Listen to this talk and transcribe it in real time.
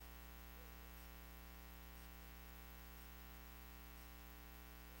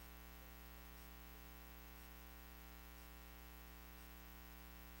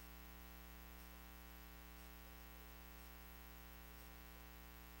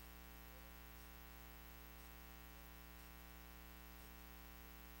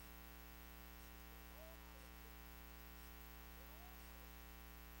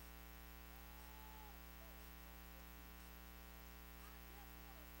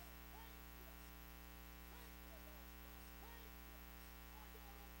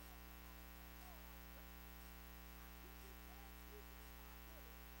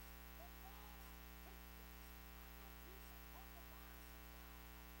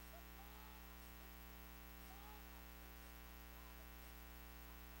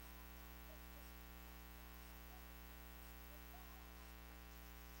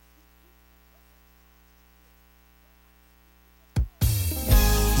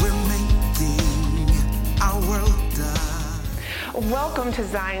Welcome to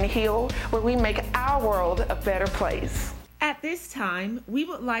Zion Hill, where we make our world a better place. At this time, we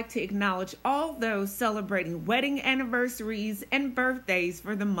would like to acknowledge all those celebrating wedding anniversaries and birthdays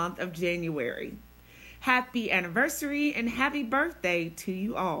for the month of January. Happy anniversary and happy birthday to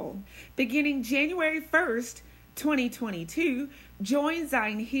you all. Beginning January 1st, 2022, join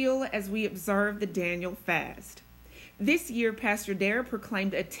Zion Hill as we observe the Daniel fast. This year, Pastor Dara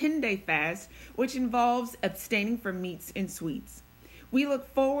proclaimed a 10-day fast, which involves abstaining from meats and sweets. We look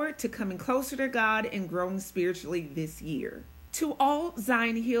forward to coming closer to God and growing spiritually this year. To all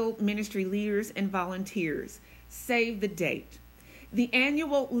Zion Hill ministry leaders and volunteers, save the date. The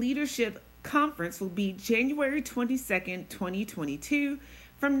annual leadership conference will be January 22nd, 2022,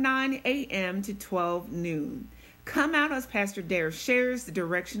 from 9 a.m. to 12 noon. Come out as Pastor Dara shares the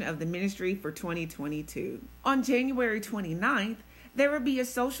direction of the ministry for 2022. On January 29th, there will be a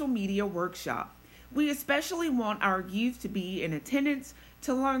social media workshop. We especially want our youth to be in attendance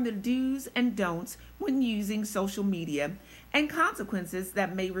to learn the do's and don'ts when using social media and consequences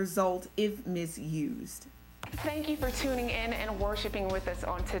that may result if misused. Thank you for tuning in and worshiping with us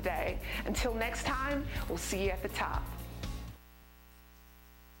on today. Until next time, we'll see you at the top.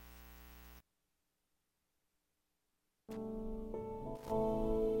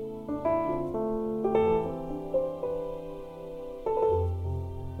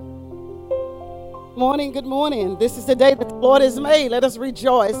 Good morning. This is the day that the Lord has made. Let us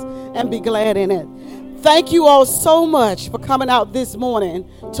rejoice and be glad in it. Thank you all so much for coming out this morning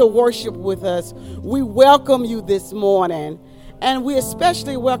to worship with us. We welcome you this morning. And we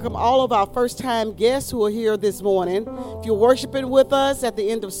especially welcome all of our first-time guests who are here this morning. If you're worshiping with us at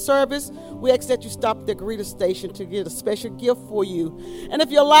the end of service, we ask that you stop at the greeter station to get a special gift for you. And if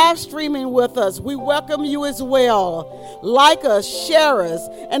you're live streaming with us, we welcome you as well. Like us, share us,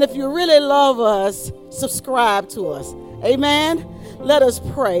 and if you really love us, subscribe to us. Amen? Let us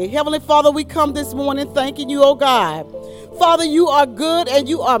pray. Heavenly Father, we come this morning thanking you, oh God. Father, you are good and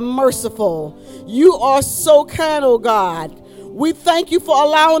you are merciful. You are so kind, oh God. We thank you for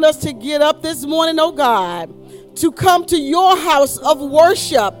allowing us to get up this morning, oh God, to come to your house of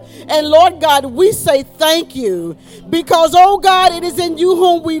worship. And Lord God, we say thank you because, oh God, it is in you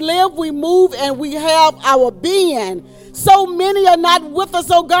whom we live, we move, and we have our being. So many are not with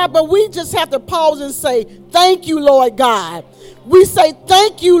us, oh God, but we just have to pause and say, thank you, Lord God. We say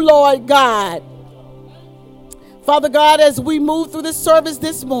thank you, Lord God. Father God, as we move through this service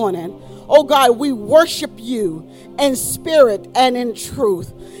this morning, oh God, we worship you in spirit and in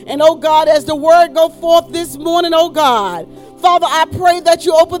truth. And oh God, as the word go forth this morning, oh God, Father, I pray that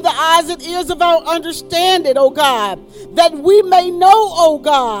you open the eyes and ears of our understanding, oh God, that we may know, oh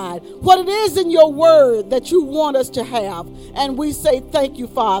God, what it is in your word that you want us to have. And we say thank you,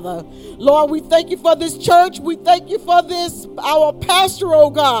 Father. Lord, we thank you for this church. We thank you for this, our pastor, oh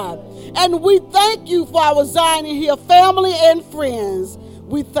God. And we thank you for our Zion Hill family and friends.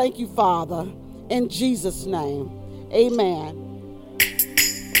 We thank you, Father, in Jesus' name. Amen.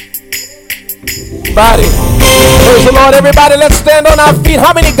 Body. Praise the Lord, everybody. Let's stand on our feet.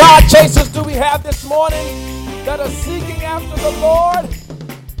 How many God chasers do we have this morning that are seeking after the Lord?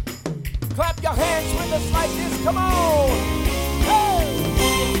 Clap your hands with us like this. Come on. Hey.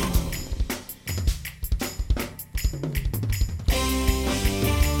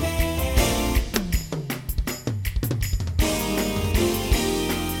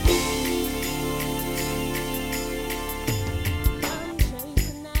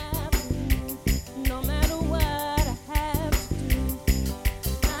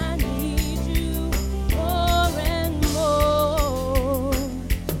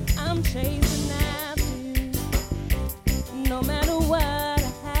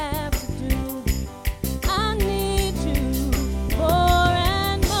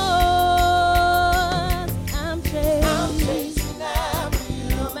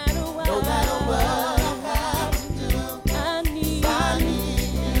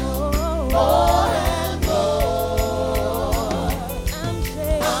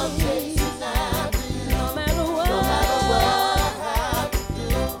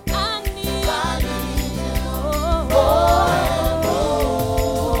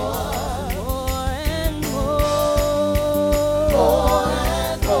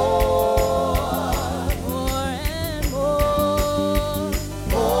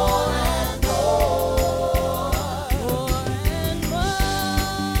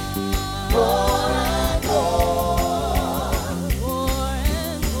 Oh.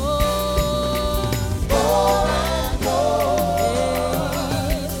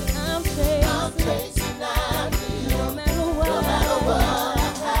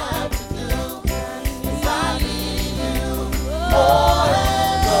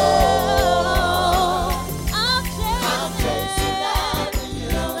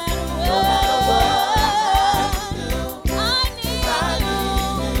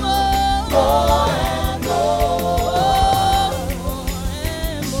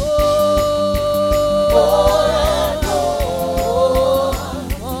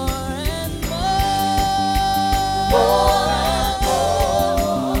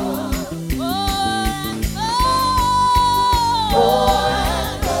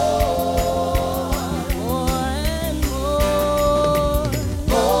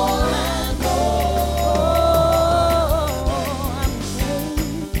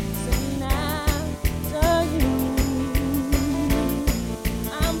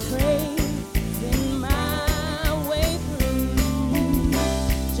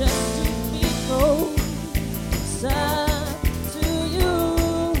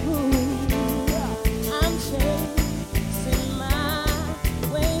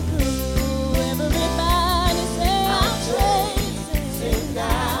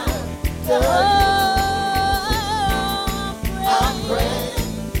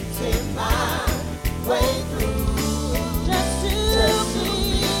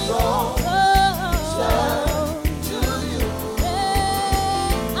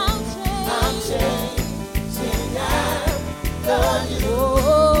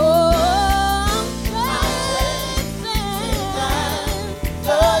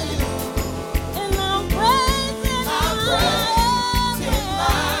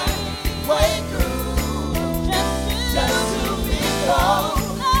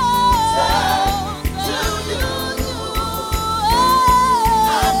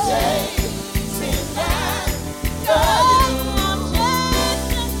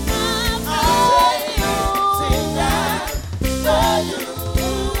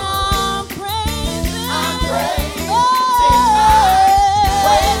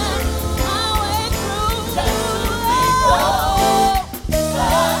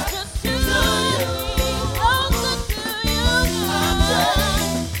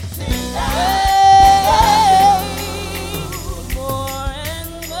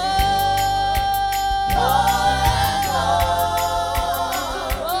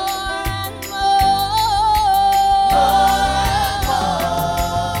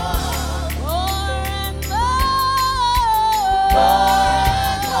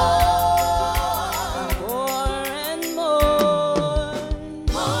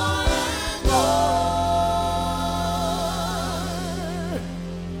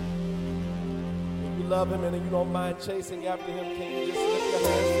 love him and you don't mind chasing after him, can you just lift your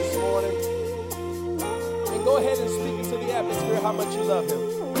hands this morning? And go ahead and speak into the atmosphere how much you love him.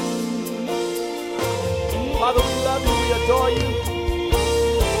 Father, we love you, we adore you.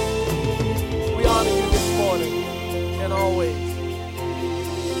 We honor you this morning and always.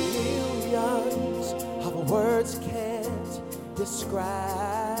 Millions of words can't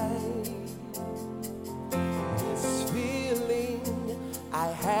describe this feeling I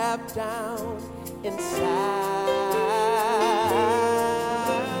have down inside.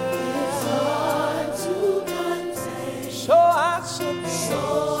 It's hard to contain. So I'll simply say,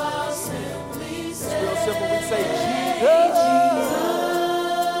 it's real simple, we say Jesus.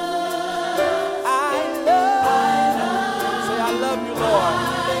 I love you, Lord.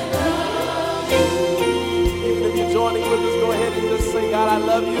 Even if you're joining with us, go ahead and just say, God, I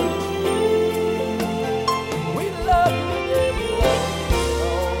love you. We love you.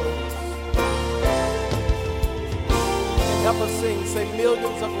 Help us sing. Say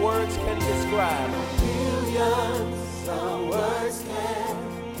millions of words can describe. Millions of words can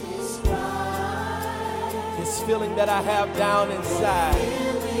describe this feeling that I have down inside.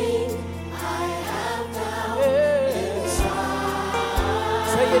 Feeling I have down inside.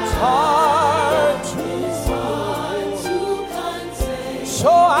 Say it's hard to contain. So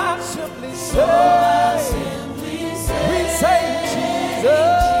I simply say, we say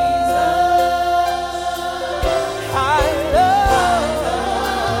Jesus.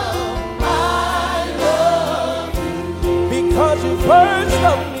 First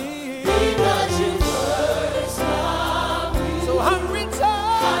of me, because you first loved me. So I'm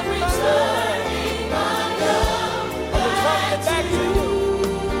returning my love. I'm returning back to you.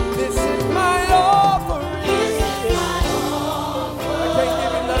 This is my offering. This is my offering. I can't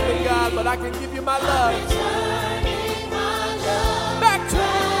give you nothing, God, but I can give you my love. I'm returning my love back to you.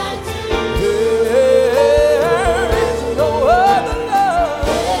 There is no other love.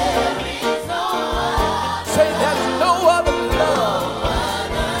 There is no other. Say there's no other.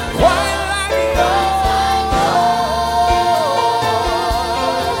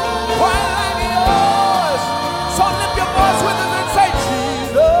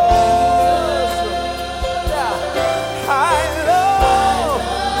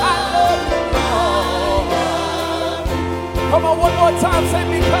 Come on, one more more time, say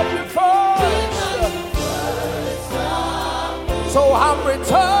because you first. So I'm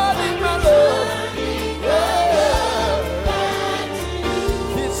returning my love. Yeah.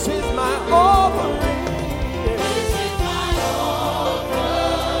 This is my offering.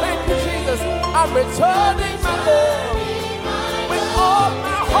 Thank you, Jesus. I'm returning my love with all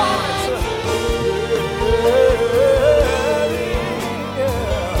my heart.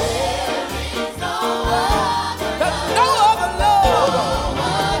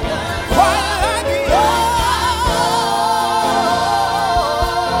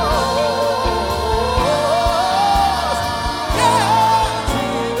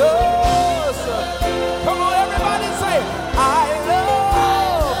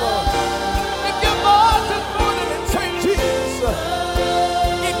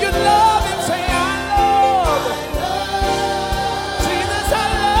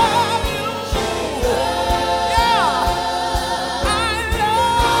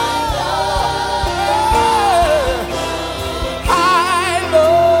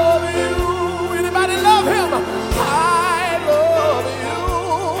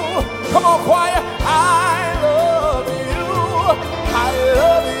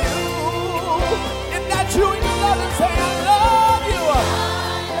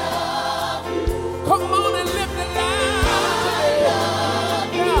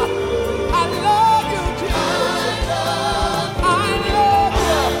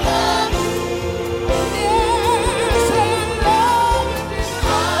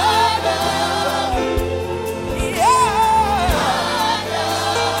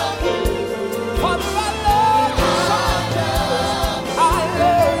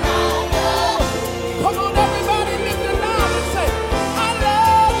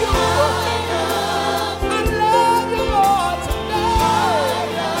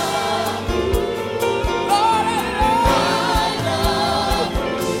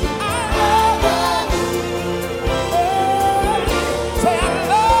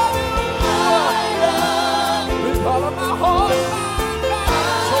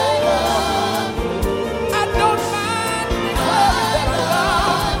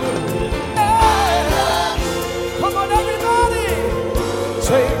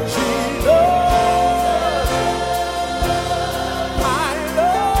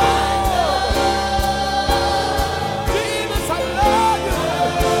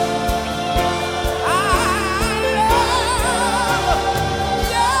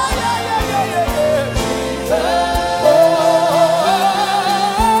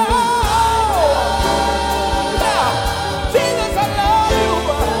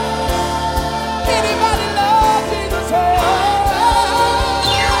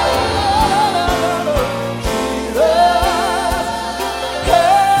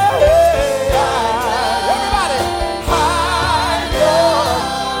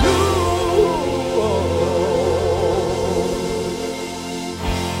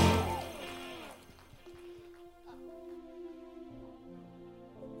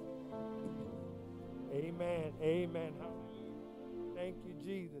 Amen. Amen. Thank you,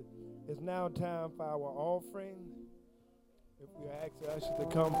 Jesus. It's now time for our offering. If we ask the ushers to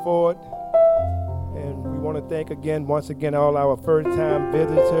come forward. And we want to thank once again, all our first-time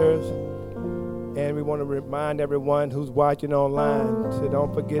visitors. And we want to remind everyone who's watching online to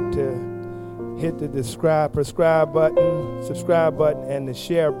don't forget to hit the subscribe button, and the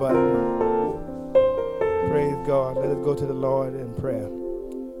share button. Praise God. Let us go to the Lord in prayer.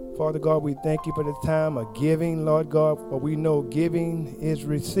 Father God, we thank you for this time of giving, Lord God, for we know giving is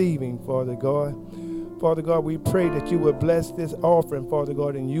receiving, Father God. Father God, we pray that you would bless this offering, Father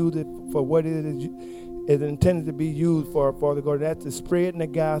God, and use it for what it is intended to be used for, Father God. That's to spread the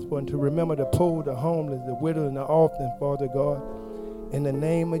gospel and to remember the poor, the homeless, the widow, and the orphan, Father God. In the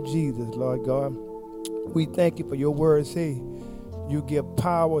name of Jesus, Lord God, we thank you for your word. Say, you give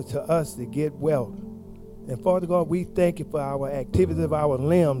power to us to get wealth. And Father God, we thank you for our activities of our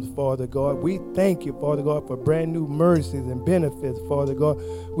limbs, Father God. We thank you, Father God, for brand new mercies and benefits, Father God.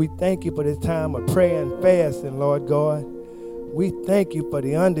 We thank you for this time of prayer and fasting, Lord God. We thank you for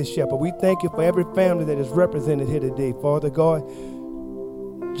the under shepherd. We thank you for every family that is represented here today, Father God.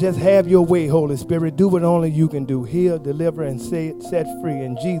 Just have your way, Holy Spirit. Do what only you can do. Heal, deliver, and set free.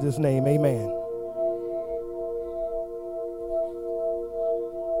 In Jesus' name, amen.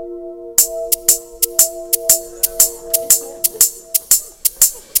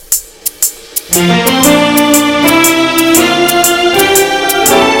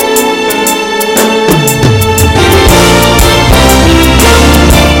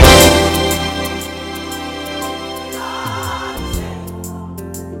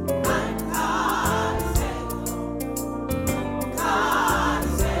 God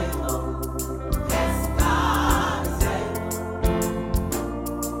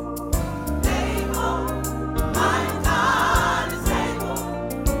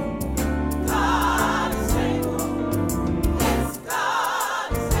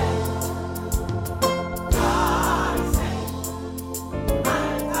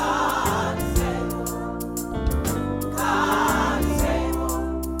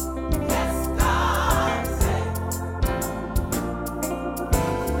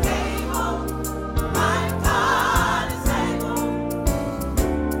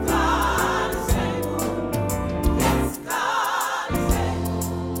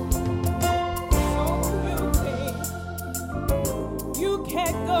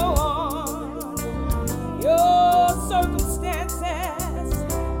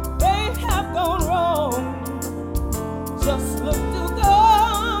Just look to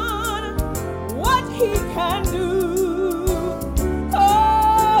God, what He can do.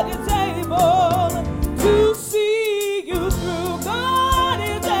 God is able to see you through. God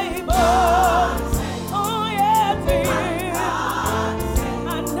is able. Oh, yes, He is.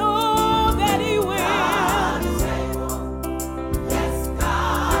 I know that He will.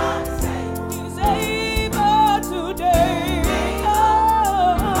 He's able today.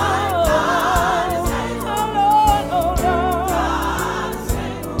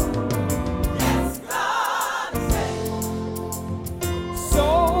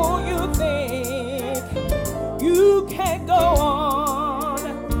 So you think you can't go on?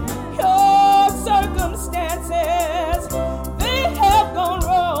 Your circumstances, they have gone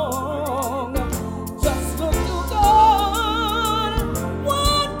wrong. Just look to God,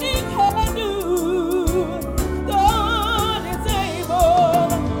 what He can do. God is able,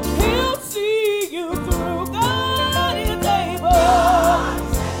 He'll see you through. God is able.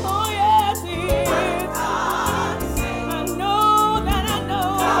 Oh, yes, He is. I know that I know.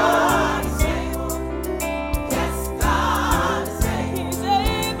 He's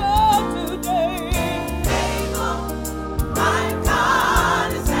able today. My God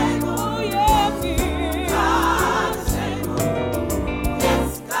is able. Oh, yes, He is. Yes,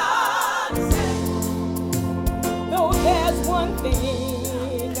 God is able. Though there's one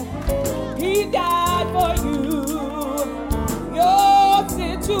thing, He died for you. Your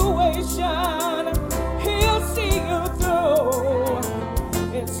situation, He'll see you through.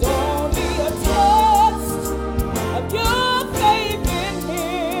 It's only a test of your faith in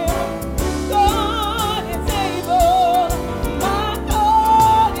Him. God is able. My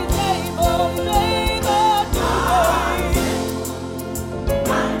God is able. He's able today.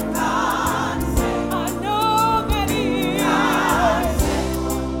 My God is able. I know that He is.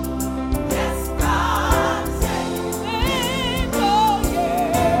 Yes, God is able. He's able,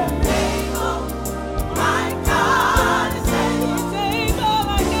 yeah. My God is able. He's able,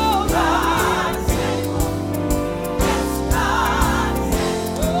 I know that He is. Yes, God is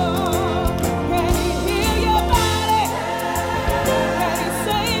able. Can He heal your body? Can He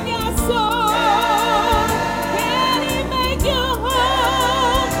save your soul? Can He make you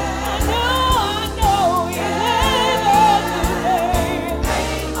whole? I know He's able today.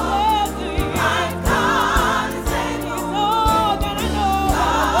 Yes, He is. My God is able. He's all that I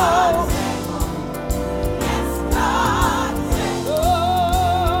know. Yes, God is able.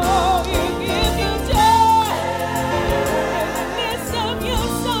 Oh, He'll give you joy in the midst of your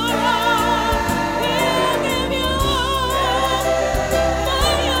sorrow. He'll give you hope for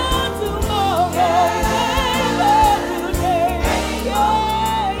your tomorrow. He's able today.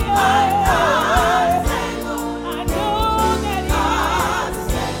 Yeah, yeah. I know that He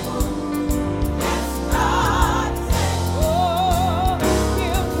is. Yes, God is able. Oh,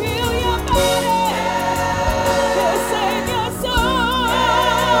 He'll heal your body. He'll save your soul.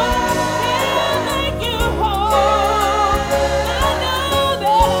 He'll make you whole. I know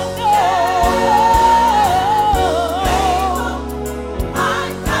that I know. My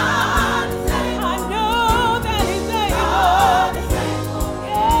God is able. I know that He's able.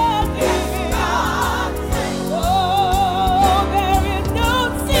 Yes, He is. Oh, there is no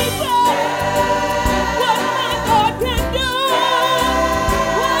secret what my God can do.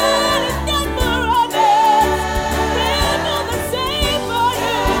 What He's done for others, He'll do the same for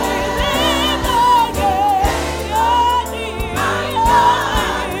you. He's able, yeah. Yes, He is.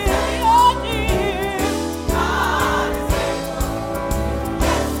 Yes, He is. God is able.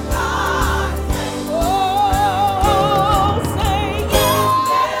 Yes, God is able. Oh, say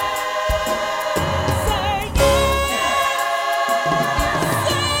yes. Say yes.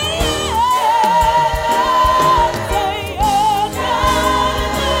 Say yes. Say yes. God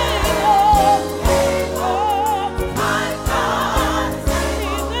is able. My God is able.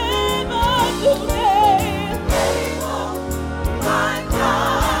 He's able today. My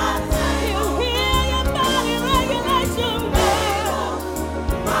God is able. He'll heal your body, regulate your mind.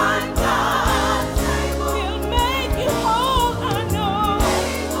 My God is able. He'll make you whole, I know.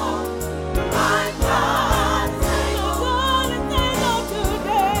 My God is able. God is able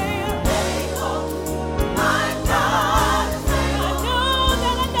today. My God is able. I know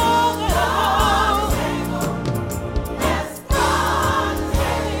that I know that I know. Yes, God is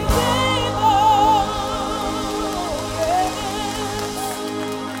able.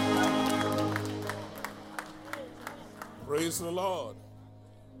 Praise the Lord.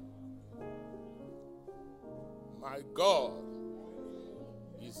 My God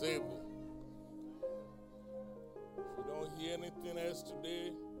is able. If you don't hear anything else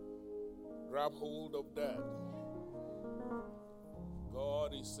today, grab hold of that.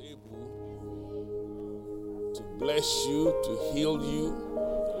 God is able to bless you, to heal you,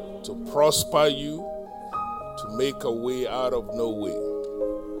 to prosper you, to make a way out of no way.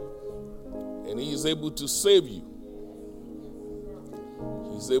 And He is able to save you.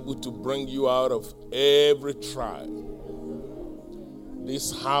 He's able to bring you out of every trial.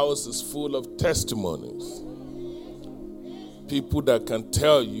 This house is full of testimonies. People that can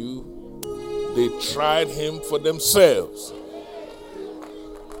tell you they tried Him for themselves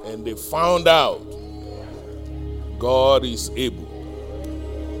and they found out God is able.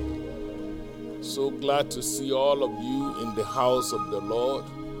 So glad to see all of you in the house of the Lord.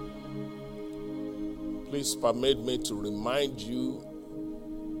 Please permit me to remind you,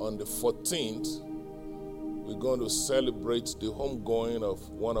 on the 14th, we're going to celebrate the homegoing of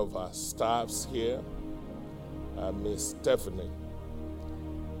one of our staffs here, Miss Stephanie.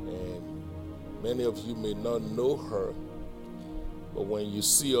 And many of you may not know her, but when you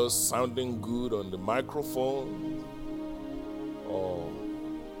see us sounding good on the microphone, or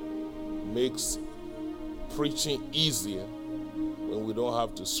makes preaching easier when we don't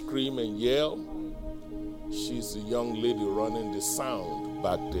have to scream and yell, she's the young lady running the sound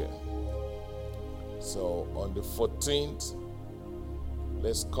back there. So on the 14th,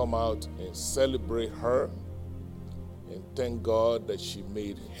 let's come out and celebrate her and thank God that she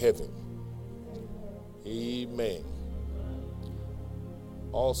made heaven. Amen.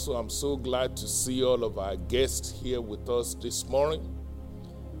 Also, I'm so glad to see all of our guests here with us this morning.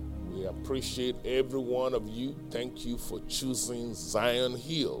 We appreciate every one of you. Thank you for choosing Zion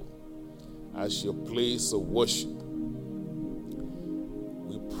Hill as your place of worship.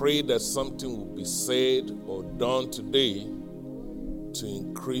 We pray that something will be said or done today to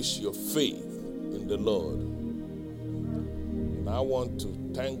increase your faith in the Lord. And I want to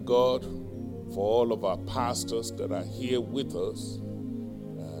thank God for all of our pastors that are here with us.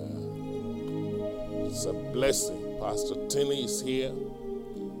 It's a blessing. Pastor Tinney is here.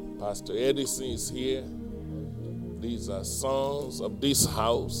 Pastor Edison is here. These are sons of this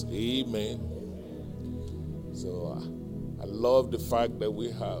house. Amen. So I love the fact that we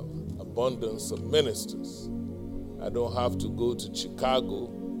have abundance of ministers. I don't have to go to Chicago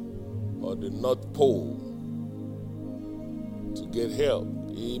or the North Pole to get help.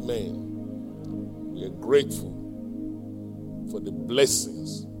 Amen. We are grateful for the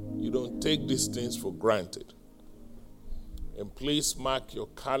blessings. You don't take these things for granted. And please mark your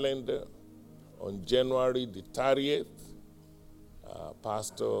calendar on January the 30th.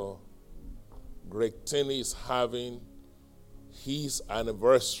 Pastor Greg Tinney is having his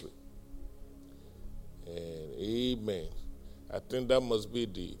anniversary. And amen. I think that must be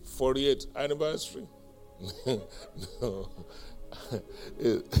the 40th anniversary. No.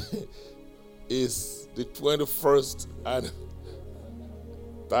 It's the 21st and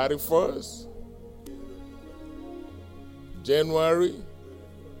 31st. January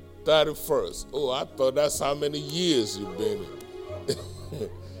 31st. Oh, I thought that's how many years you've been in.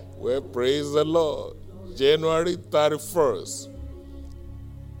 Well, praise the Lord. January 31st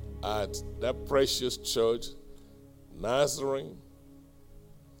at that precious church, Nazarene,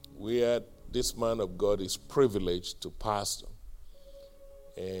 where this man of God is privileged to pastor.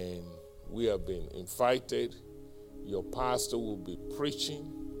 And we have been invited. Your pastor will be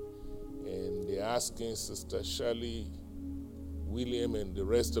preaching, and they're asking Sister Shirley, William, and the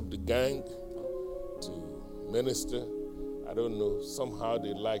rest of the gang to minister. I don't know, somehow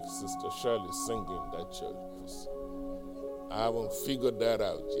they like Sister Shirley singing that church. I haven't figured that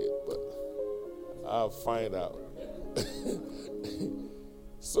out yet, but I'll find out.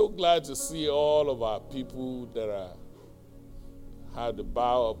 So glad to see all of our people that had the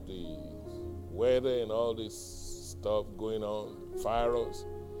bow of the weather and all this stuff going on, virus,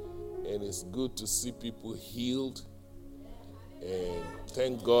 and it's good to see people healed. And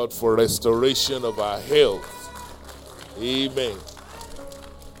thank God for restoration of our health. Amen.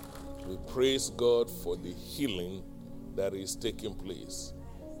 We praise God for the healing that is taking place.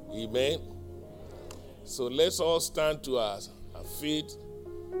 Amen. So let's all stand to our feet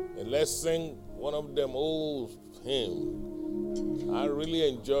and let's sing one of them old hymns. I really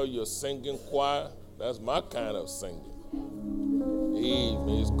enjoy your singing choir. That's my kind of singing.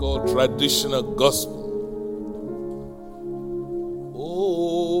 Amen. It's called traditional gospel.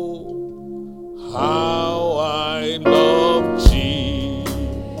 Oh, how I love Jesus.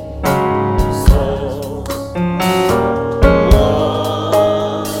 Oh,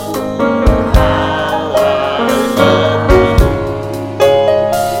 how I love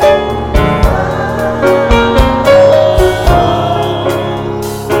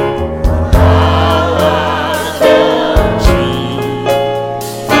Jesus.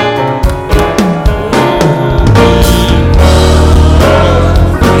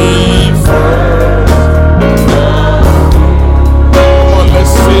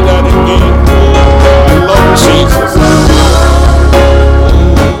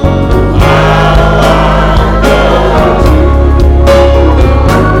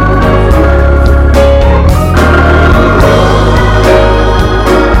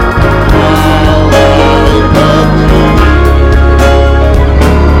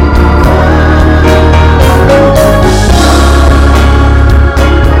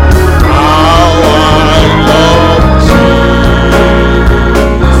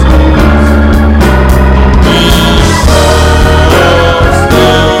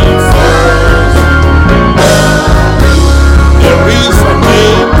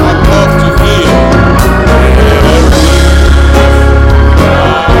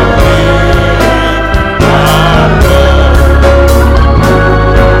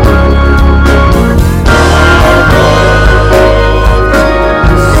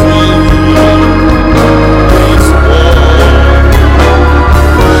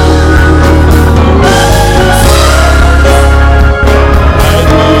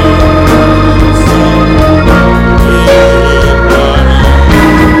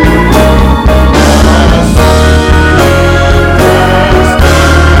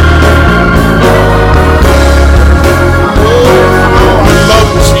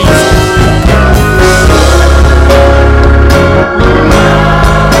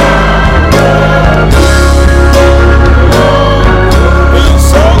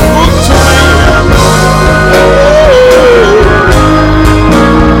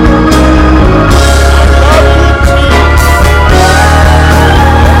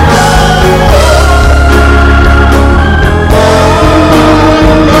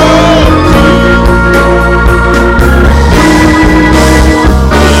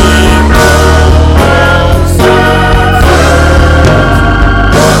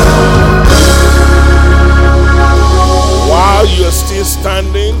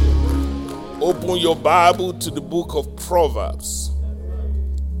 Bible to the book of Proverbs,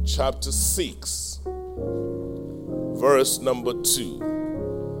 chapter 6, verse number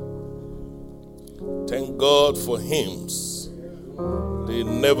 2. Thank God for hymns. They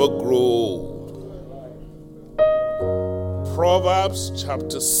never grow old. Proverbs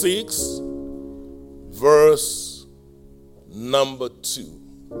chapter 6, verse number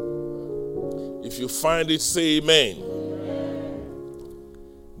 2. If you find it, say amen.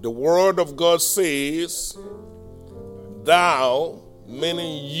 The word of God says, thou,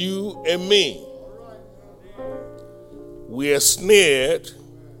 meaning you and me, we are snared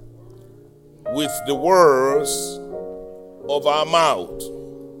with the words of our mouth.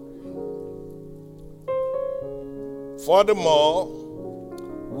 Furthermore,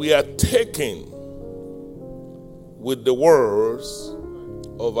 we are taken with the words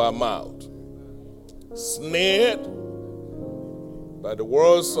of our mouth. Snared by the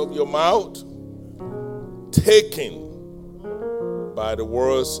words of your mouth, taken by the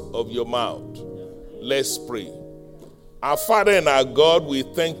words of your mouth. Let's pray. Our Father and our God, we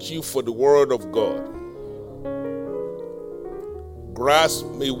thank you for the word of God. Grass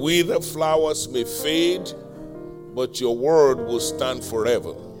may wither, flowers may fade, but your word will stand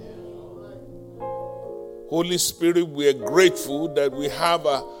forever. Holy Spirit, we are grateful that we have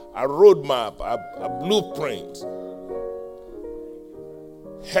a roadmap, a blueprint.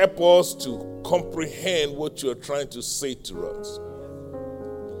 Help us to comprehend what you're trying to say to us.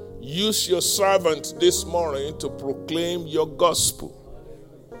 Use your servant this morning to proclaim your gospel.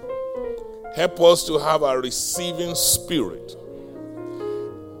 Help us to have a receiving spirit.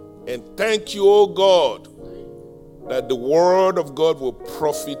 And thank you, O God, that the word of God will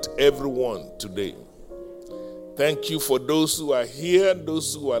profit everyone today. Thank you for those who are here,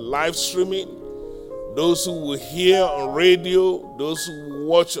 those who are live streaming, those who will hear on radio, those who will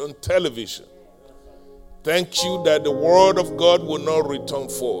watch on television. Thank you that the word of God will not return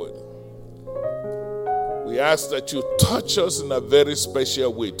void. We ask that you touch us in a very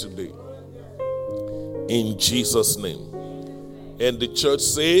special way today. In Jesus' name. And the church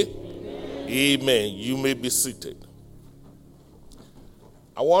say, Amen. You may be seated.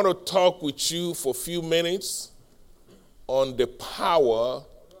 I want to talk with you for a few minutes on the power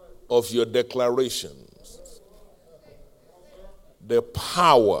of your declarations. The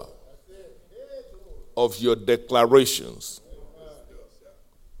power of your declarations.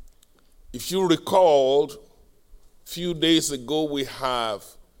 If you recalled, a few days ago we have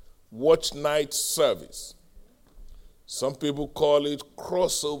watch night service. Some people call it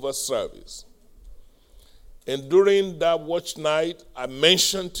crossover service. And during that watch night, I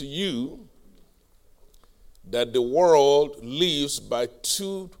mentioned to you that the world lives by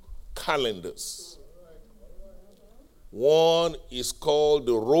two calendars. One is called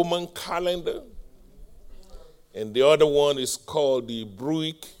the Roman calendar, and the other one is called the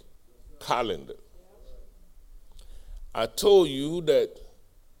Hebrewic calendar. I told you that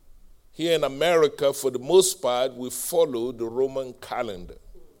here in America, for the most part, we follow the Roman calendar.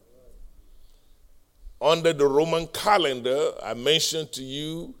 Under the Roman calendar, I mentioned to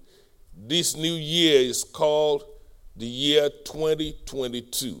you, this new year is called the year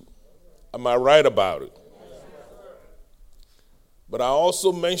 2022. Am I right about it? But I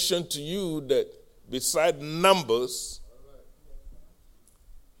also mentioned to you that beside numbers,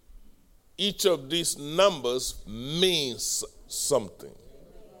 each of these numbers means something.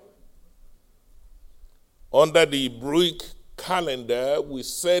 Under the Hebrewic calendar, we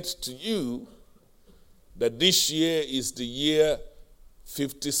said to you that this year is the year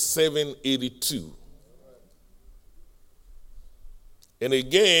 5782. And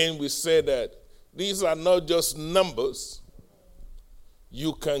again, we said that these are not just numbers.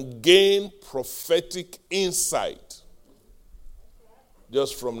 You can gain prophetic insight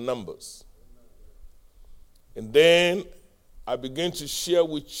just from numbers. And then I began to share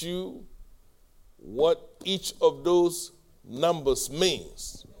with you what each of those numbers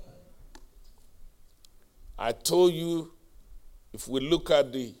means. I told you, if we look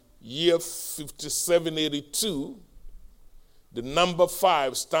at the year 5782, the number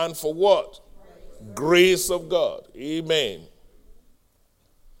 5 stands for what? Grace of God. Amen.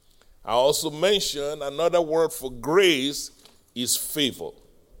 I also mentioned another word for grace is favor.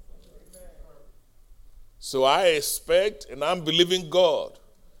 So I expect and I'm believing God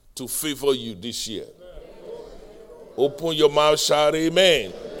to favor you this year. Open your mouth, shout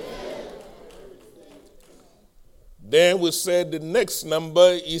amen. Then we said the next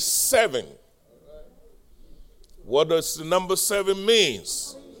number is 7. What does the number 7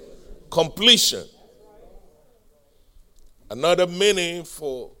 means? Completion. Another meaning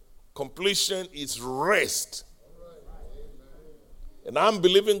for completion is rest. And I'm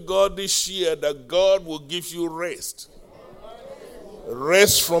believing God this year that God will give you rest.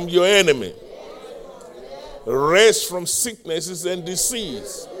 Rest from your enemy. Rest from sicknesses and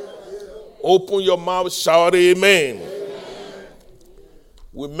disease. Open your mouth, shout amen.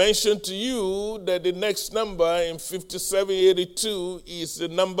 We mentioned to you that the next number in 5782 is the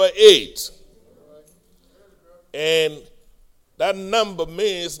number 8. And that number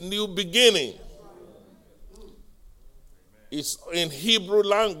means new beginning. It's in Hebrew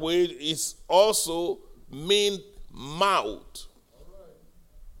language, it's also mean mouth.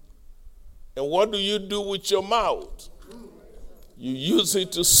 And what do you do with your mouth? You use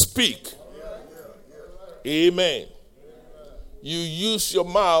it to speak. Amen. You use your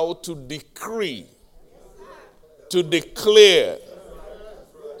mouth to decree, to declare.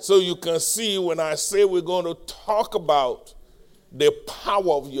 So you can see when I say we're going to talk about the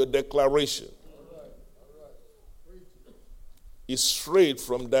power of your declaration. It's straight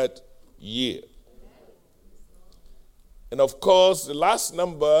from that year. And of course, the last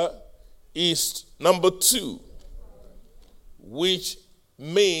number is number 2, which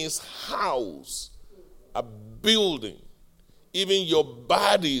means house, a building. Even your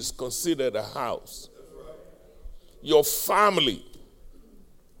body is considered a house. Your family,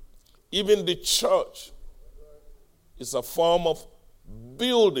 even the church, is a form of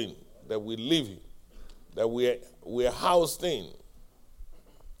building that we live in, that we're housed in.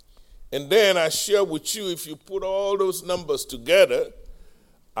 And then I share with you, if you put all those numbers together,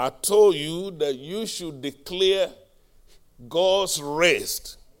 I told you that you should declare God's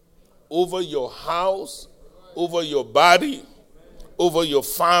rest over your house, over your body, over your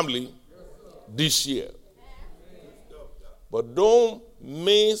family this year. But don't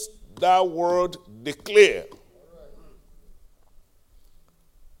miss that word declare.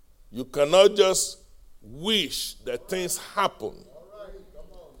 You cannot just wish that things happen.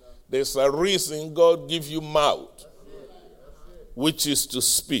 There's a reason God gives you mouth, which is to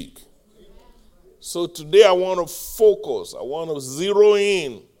speak. So today I want to focus, I want to zero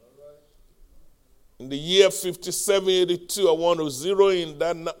in the year 5782, I want to zero in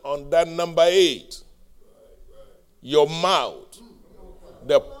on that number 8. Your mouth,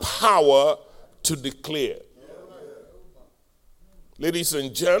 the power to declare. Ladies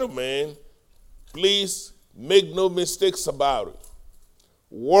and gentlemen, please make no mistakes about it.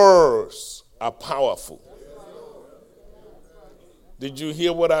 Words are powerful. Did you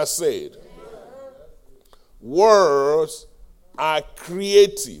hear what I said? Words are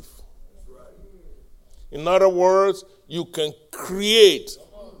creative. In other words, you can create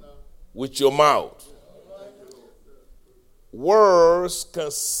with your mouth. Words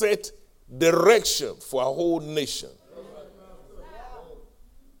can set direction for a whole nation.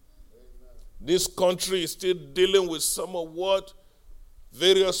 This country is still dealing with some of what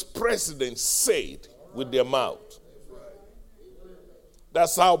various presidents said with their mouth.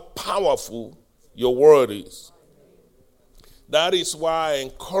 That's how powerful your word is. That is why I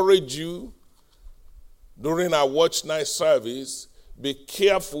encourage you during our watch night service, be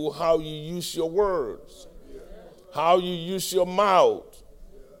careful how you use your words, how you use your mouth,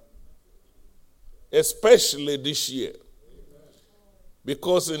 especially this year.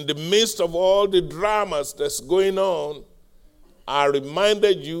 Because in the midst of all the dramas that's going on, I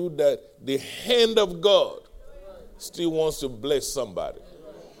reminded you that the hand of God still wants to bless somebody.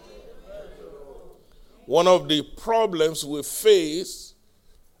 One of the problems we face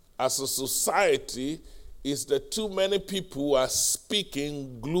as a society is that too many people are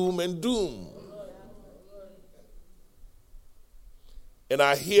speaking gloom and doom. And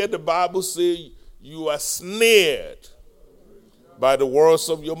I hear the Bible say, you are snared by the words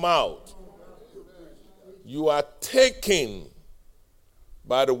of your mouth. You are taken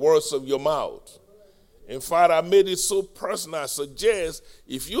by the words of your mouth. In fact, I made it so personal. I suggest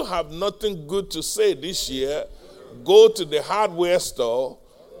if you have nothing good to say this year, go to the hardware store,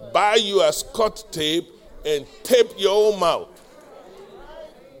 buy you a Scotch tape, and tape your own mouth.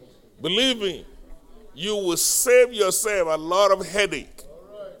 Believe me, you will save yourself a lot of headache.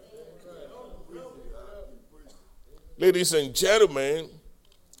 Ladies and gentlemen,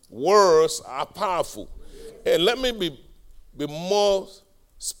 words are powerful. And let me be more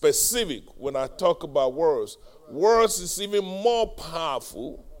specific when I talk about words. Words is even more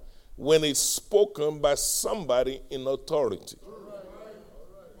powerful when it's spoken by somebody in authority.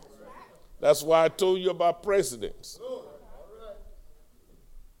 That's why I told you about presidents.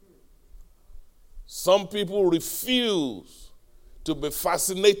 Some people refuse to be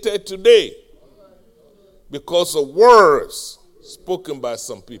fascinated today because of words spoken by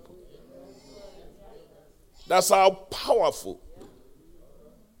some people. That's how powerful.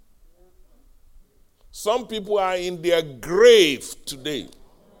 Some people are in their grave today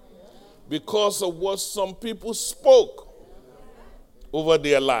because of what some people spoke over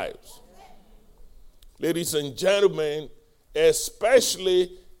their lives. Ladies and gentlemen,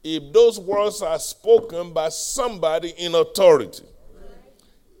 especially if those words are spoken by somebody in authority,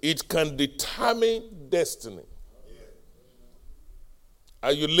 it can determine destiny.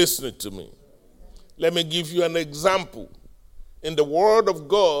 Are you listening to me? Let me give you an example. In the Word of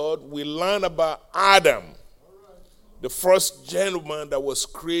God, we learn about Adam, the first gentleman that was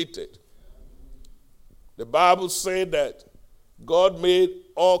created. The Bible said that God made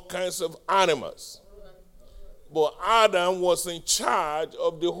all kinds of animals. But Adam was in charge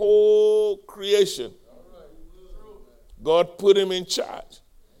of the whole creation. God put him in charge.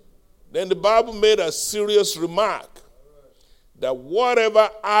 Then the Bible made a serious remark that whatever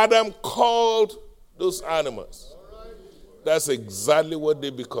Adam called those animals, that's exactly what they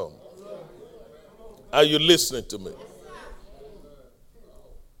become. Are you listening to me?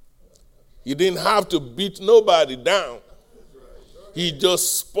 He didn't have to beat nobody down. He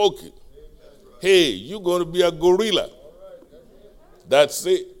just spoke it. Hey, you're going to be a gorilla. That's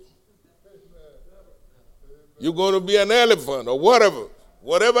it. You're going to be an elephant or whatever.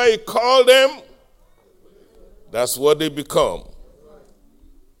 Whatever he called them, that's what they become.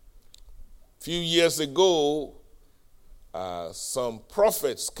 A few years ago, some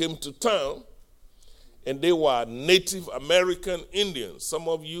prophets came to town, and they were Native American Indians. Some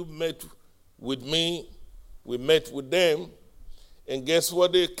of you met with me. We met with them. And guess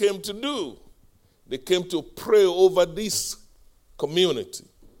what they came to do? They came to pray over this community.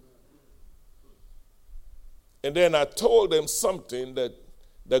 And then I told them something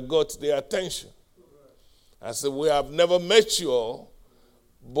that got their attention. I said, we have never met you all,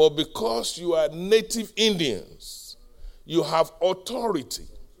 but because you are Native Indians, you have authority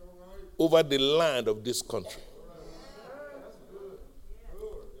over the land of this country.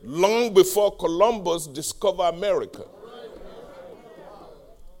 Long before Columbus discovered America,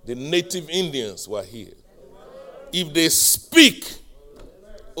 the Native Indians were here. If they speak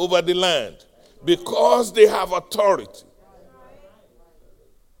over the land, because they have authority,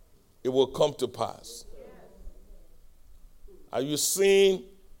 it will come to pass. Are you seeing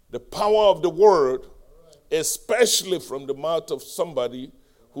the power of the word, especially from the mouth of somebody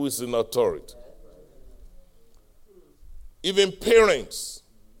who is in authority? Even parents,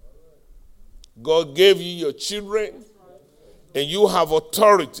 God gave you your children, and you have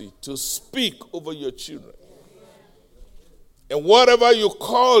authority to speak over your children. And whatever you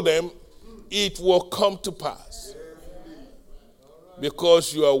call them, it will come to pass.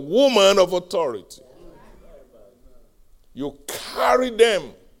 Because you are a woman of authority. You carry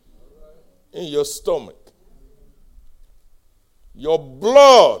them in your stomach. Your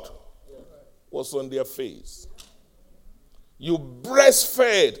blood was on their face. You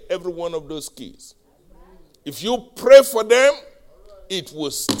breastfed every one of those kids. If you pray for them, it will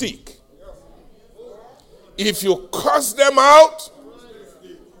stick. If you curse them out,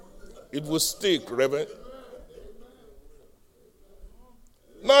 it will stick, Reverend.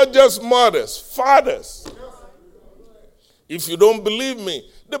 Not just mothers, fathers. If you don't believe me,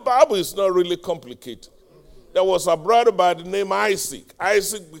 the Bible is not really complicated. There was a brother by the name Isaac.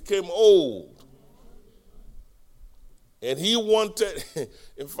 Isaac became old. And he wanted,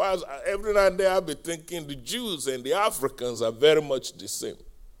 in fact, every now and then I'll be thinking the Jews and the Africans are very much the same.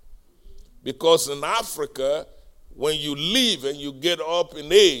 Because in Africa, when you live and you get up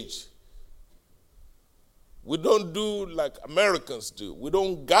in age, we don't do like Americans do. We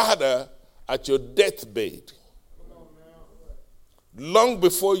don't gather at your deathbed. Long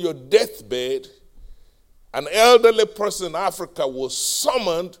before your deathbed, an elderly person in Africa will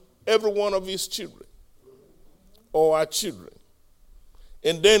summon every one of his children or our children.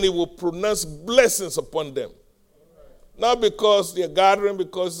 And then he will pronounce blessings upon them. Not because they're gathering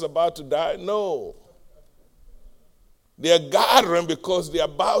because he's about to die. No. They're gathering because they're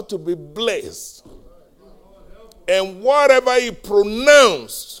about to be blessed. And whatever he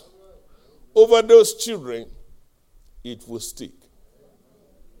pronounced over those children, it will stick.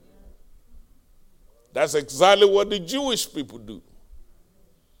 That's exactly what the Jewish people do.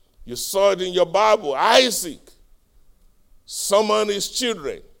 You saw it in your Bible. Isaac summoned his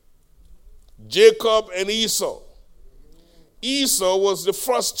children, Jacob and Esau. Esau was the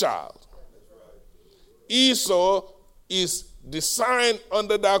first child. Esau is designed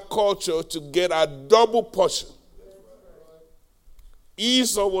under that culture to get a double portion.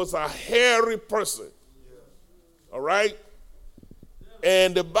 Esau was a hairy person. All right?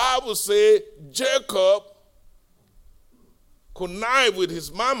 And the Bible says Jacob connive with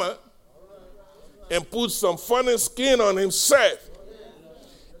his mama and put some funny skin on himself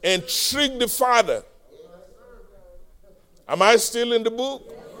and trick the father. Am I still in the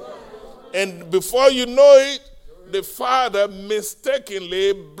book? And before you know it, the father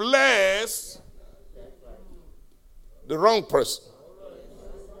mistakenly blessed the wrong person.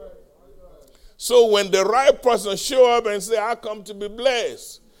 So when the right person show up and say, I come to be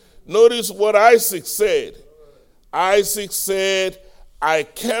blessed, notice what Isaac said. Isaac said, I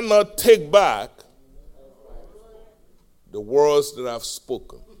cannot take back the words that I've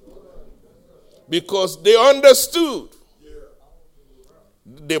spoken. Because they understood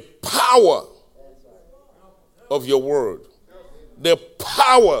the power of your word, the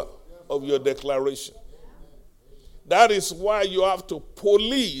power of your declaration. That is why you have to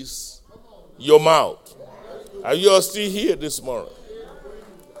police your mouth. Are you all still here this morning?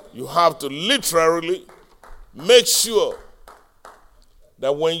 You have to literally make sure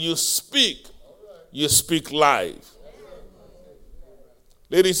that when you speak live.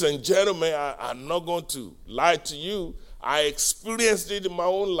 Ladies and gentlemen, I'm not going to lie to you. I experienced it in my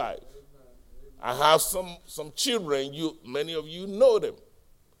own life. I have some children, many of you know them.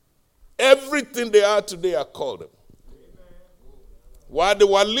 Everything they are today, I call them. While they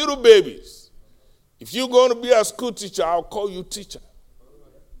were little babies, if you're going to be a school teacher, I'll call you teacher.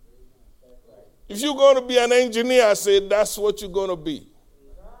 If you're going to be an engineer, I say that's what you're going to be.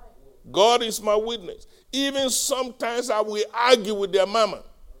 God is my witness. Even sometimes I will argue with their mama.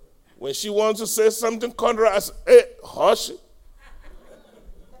 When she wants to say something contrary, I say, hey, hush it.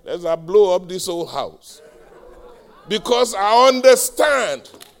 Let's not blow up this whole house. Because I understand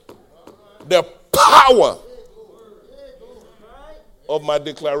the power of my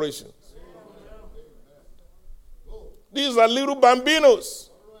declarations. These are little bambinos.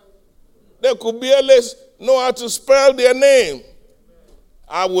 They could barely know how to spell their name.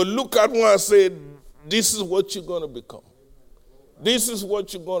 I will look at one and say, this is what you're going to become. This is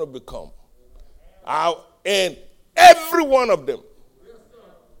what you're going to become. And every one of them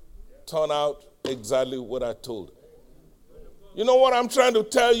turned out exactly what I told them. You know what I'm trying to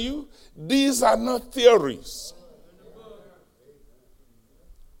tell you? These are not theories.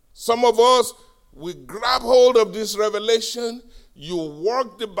 Some of us, we grab hold of this revelation. You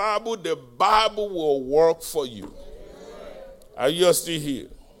work the Bible will work for you. Are you still here?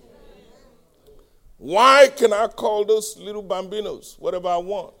 Why can I call those little bambinos whatever I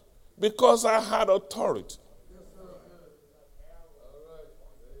want? Because I had authority.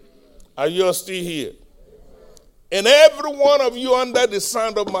 Are you still here? And every one of you under the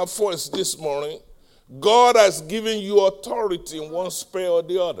sound of my voice this morning, God has given you authority in one sphere or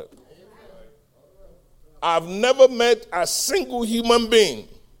the other. I've never met a single human being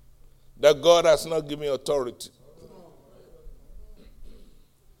that God has not given authority.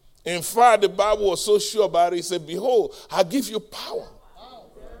 In fact, the Bible was so sure about it. He said, behold, I give you power.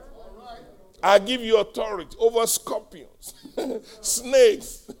 I give you authority over scorpions,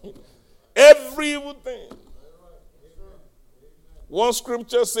 snakes, every evil thing. One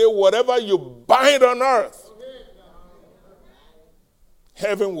scripture says, whatever you bind on earth,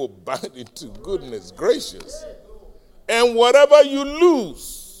 heaven will bind it to. Goodness gracious. And whatever you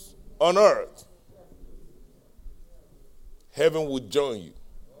lose on earth, heaven will join you.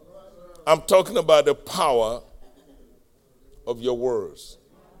 I'm talking about the power of your words.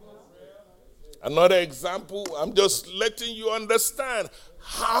 Another example, I'm just letting you understand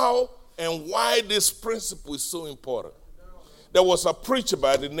how and why this principle is so important. There was a preacher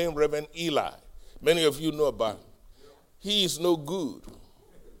by the name Reverend Eli. Many of you know about him. He is no good.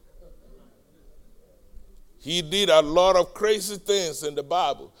 He did a lot of crazy things in the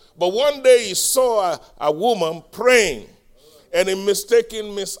Bible. But one day he saw a woman praying, and he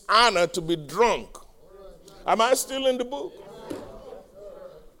mistaken Miss Anna to be drunk. Am I still in the book?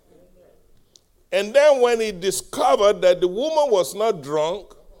 And then when he discovered that the woman was not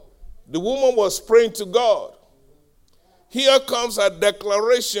drunk, the woman was praying to God. Here comes a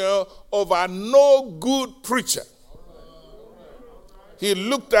declaration of a no good preacher. He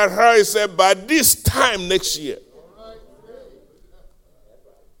looked at her and said, by this time next year,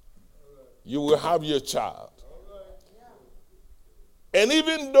 you will have your child. And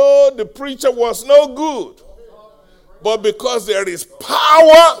even though the preacher was no good, but because there is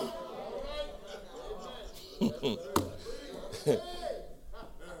power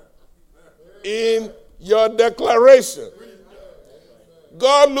in your declaration,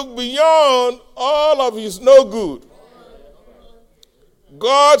 God looked beyond all of his no good.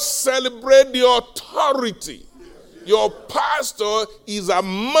 God celebrates the authority. Your pastor is a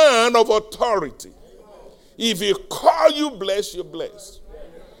man of authority. If He call you blessed, you're blessed.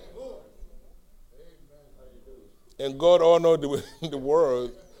 And God honored the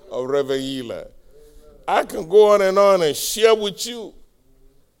word of Reverend Eli. I can go on and share with you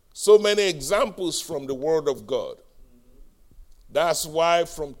so many examples from the Word of God. That's why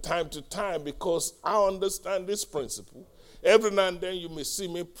from time to time, because I understand this principle, every now and then you may see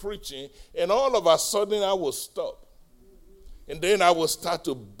me preaching, and all of a sudden I will stop. And then I will start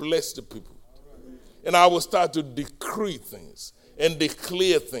to bless the people. And I will start to decree things and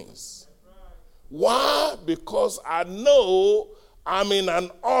declare things. Why? Because I know I'm in an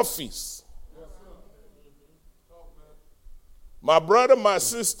office. My brother, my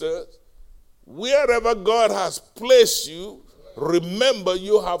sister, wherever God has placed you, remember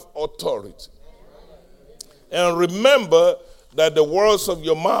you have authority. And remember that the words of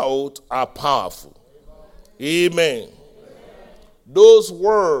your mouth are powerful. Amen. Those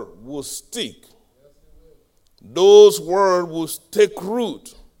words will stick. Those words will take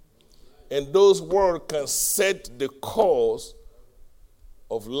root. And those words can set the course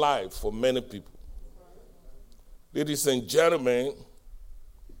of life for many people. Ladies and gentlemen,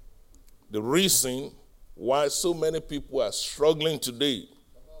 the reason why so many people are struggling today,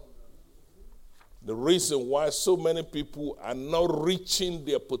 the reason why so many people are not reaching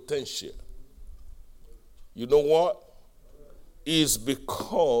their potential, you know what? Is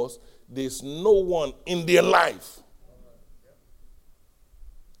because there's no one in their life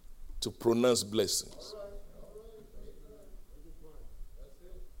to pronounce blessings.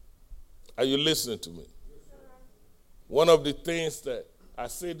 Are you listening to me? One of the things that, I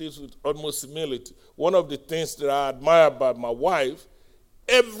say this with utmost humility, one of the things that I admire about my wife,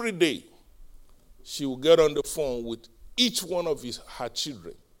 every day she will get on the phone with each one of her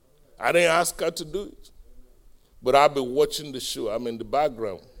children. I didn't ask her to do it, but I've been watching the show. I'm in the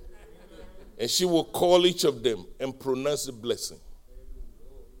background. And she will call each of them and pronounce the blessing.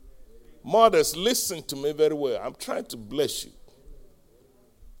 Mothers, listen to me very well. I'm trying to bless you.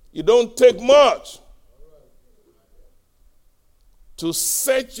 It don't take much to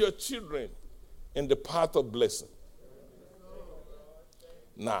set your children in the path of blessing.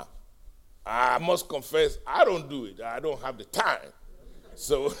 Now, I must confess, I don't do it. I don't have the time.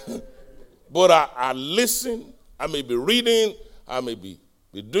 So, but I listen. I may be reading. I may be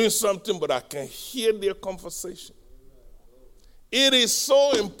doing something, but I can hear their conversation. It is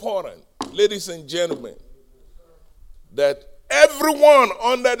so important, ladies and gentlemen, that everyone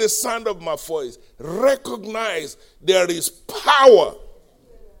under the sound of my voice recognize there is power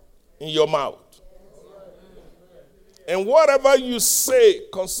in your mouth. And whatever you say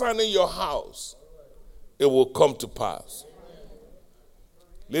concerning your house, it will come to pass.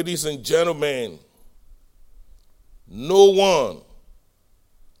 Ladies and gentlemen, no one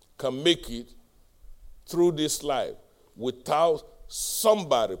can make it through this life without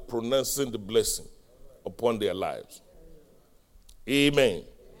somebody pronouncing the blessing upon their lives. Amen.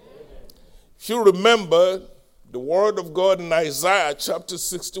 If you remember the word of God in Isaiah chapter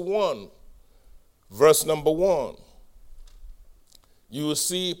 61, verse number 1, you will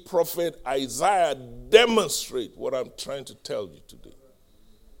see Prophet Isaiah demonstrate what I'm trying to tell you today.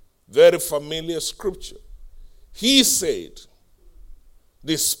 Very familiar scripture. He said,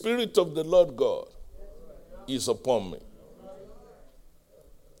 "The Spirit of the Lord God is upon me."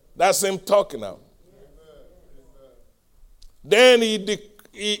 That's him talking now. Then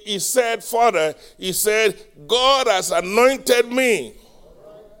he said further, he said, God has anointed me,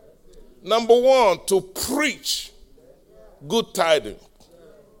 number one, to preach good tidings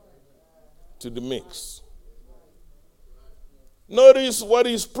to the mixed. Notice what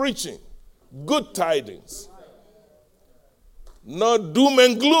he's preaching. Good tidings. Not doom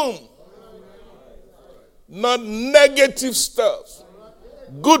and gloom. Not negative stuff.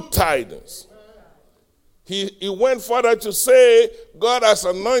 Good tidings. He went further to say, God has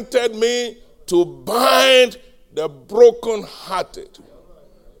anointed me to bind the brokenhearted.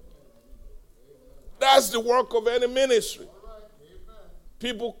 That's the work of any ministry.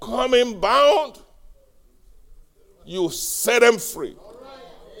 People come in bound, you set them free.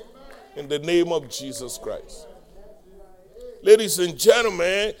 In the name of Jesus Christ. Ladies and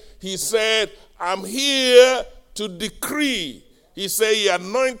gentlemen, he said, I'm here to decree. He said he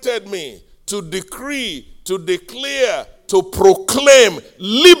anointed me to decree, to declare, to proclaim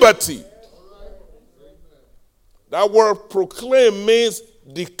liberty. That word proclaim means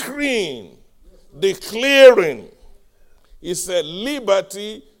decreeing, declaring. He said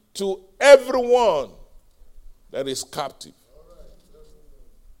liberty to everyone that is captive.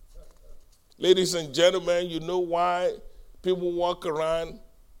 Ladies and gentlemen, you know why people walk around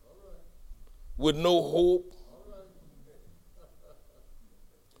with no hope.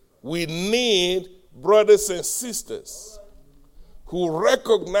 We need brothers and sisters who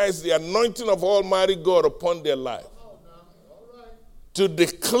recognize the anointing of Almighty God upon their life to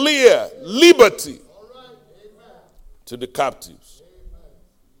declare liberty to the captives.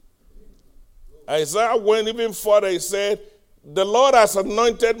 Isaiah went even further. He said, the Lord has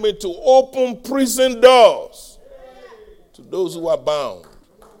anointed me to open prison doors to those who are bound.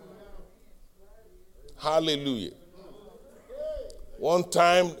 Hallelujah. One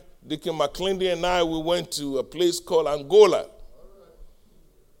time, Deacon McClindy and I, we went to a place called Angola.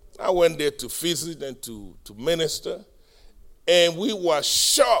 I went there to visit and to minister. And we were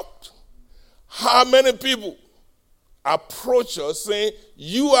shocked how many people approach us saying,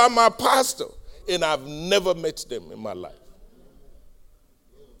 you are my pastor. And I've never met them in my life.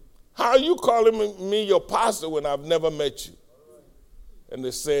 How are you calling me your pastor when I've never met you? And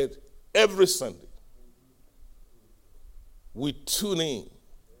they said, every Sunday, we tune in.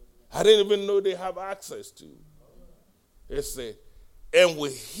 I didn't even know they have access to. They say, and we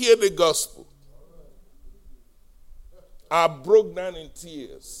hear the gospel. I broke down in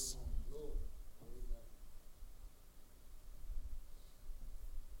tears.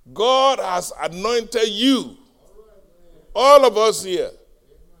 God has anointed you, all of us here,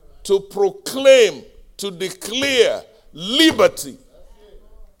 to proclaim, to declare liberty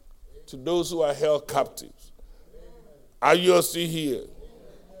to those who are held captives. Are you still here?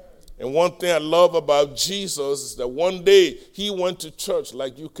 And one thing I love about Jesus is that one day he went to church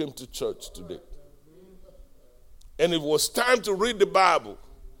like you came to church today. And it was time to read the Bible.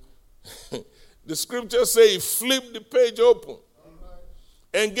 The scriptures say he flipped the page open.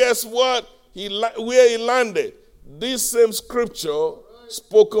 And guess what? Where he landed? This same scripture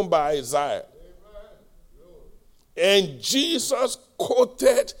spoken by Isaiah. And Jesus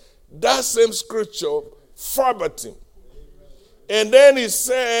quoted that same scripture verbatim. And then he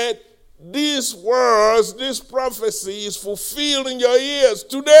said, these words, this prophecy is fulfilled in your ears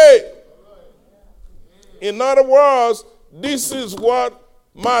today. In other words, this is what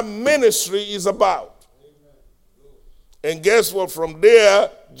my ministry is about. And guess what? From there,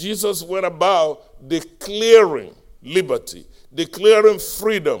 Jesus went about declaring liberty, declaring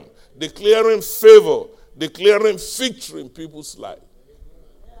freedom, declaring favor, declaring victory in people's life.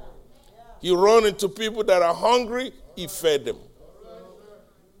 He ran into people that are hungry, he fed them.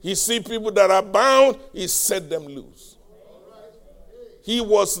 He see people that are bound, he set them loose. He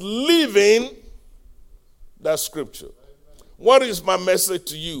was living that scripture. What is my message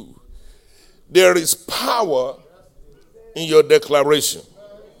to you? There is power in your declaration.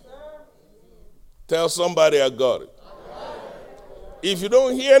 Tell somebody I got it. If you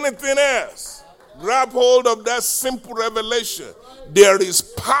don't hear anything else, grab hold of that simple revelation. There is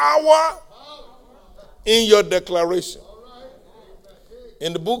power in your declaration.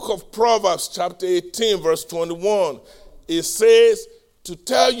 In the book of Proverbs, chapter 18, verse 21, it says, to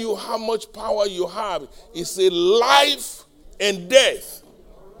tell you how much power you have, it says life and death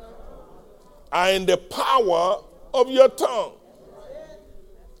are in the power of your tongue.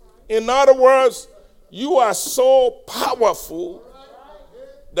 In other words, you are so powerful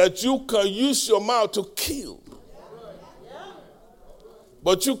that you can use your mouth to kill.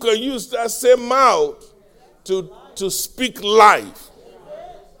 But you can use that same mouth to speak life.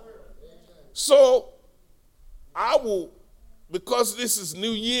 So, I will, because this is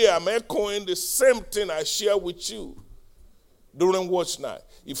New Year, I'm echoing the same thing I share with you during watch night.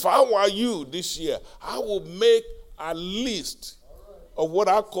 If I were you this year, I would make a list of what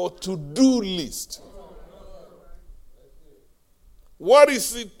I call to-do list. What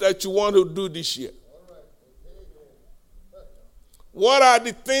is it that you want to do this year? What are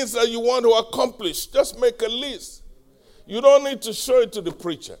the things that you want to accomplish? Just make a list. You don't need to show it to the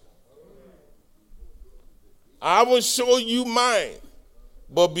preacher. I will show you mine,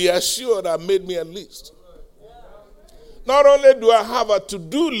 but be assured I made me a list. Not only do I have a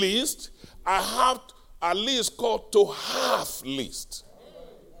to-do list, I have a list called to-have list.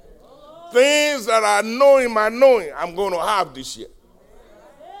 Things that I know in my knowing I'm going to have this year.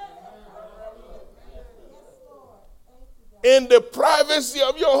 In the privacy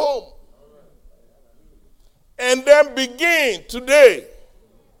of your home. And then begin today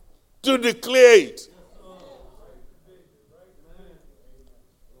to declare it.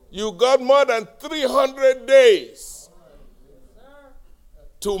 You got more than 300 days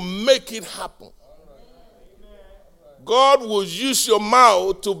to make it happen. God will use your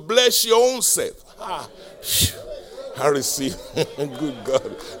mouth to bless your own self. I receive.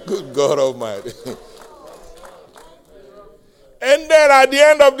 Good God Almighty. And then at the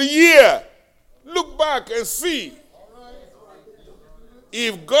end of the year, Look back and see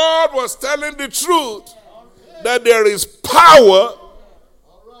if God was telling the truth that there is power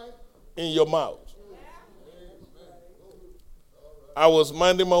in your mouth. I was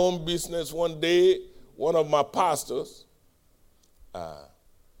minding my own business one day. One of my pastors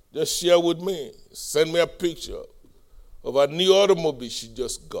just shared with me, sent me a picture of a new automobile she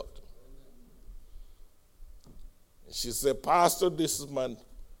just got. She said, Pastor, this is my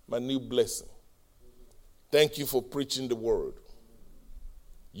new blessing. Thank you for preaching the word.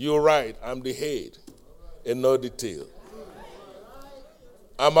 You're right, I'm the head and not the tail.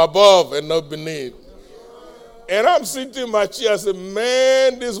 I'm above and not beneath. And I'm sitting in my chair and say,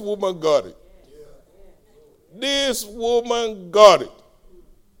 man, this woman got it. This woman got it.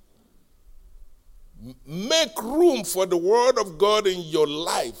 Make room for the word of God in your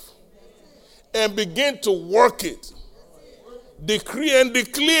life and begin to work it. Decree and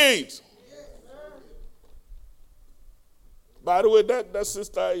declare it. By the way, that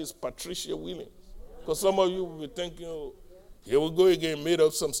sister is Patricia Williams. Because some of you will be thinking, oh, here we go again, made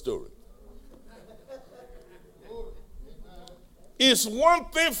up some story. It's one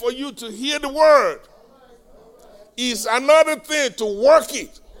thing for you to hear the word. It's another thing to work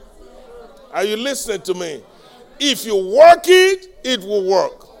it. Are you listening to me? If you work it, it will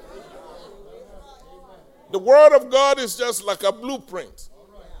work. The word of God is just like a blueprint.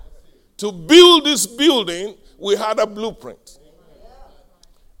 To build this building, we had a blueprint.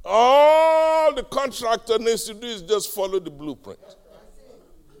 All the contractor needs to do is just follow the blueprint.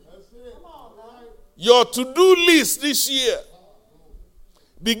 Your to-do list this year,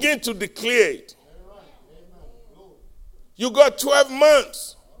 begin to declare it. You got 12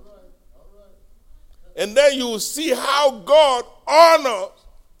 months. And then you will see how God honors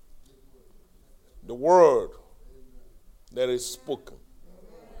the word that is spoken.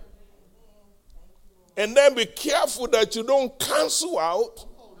 And then be careful that you don't cancel out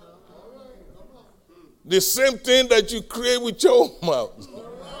the same thing that you create with your own mouth.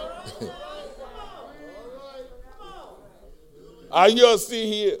 Are you all still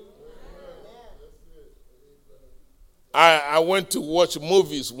here? I went to watch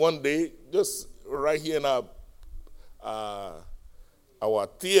movies one day, just right here in our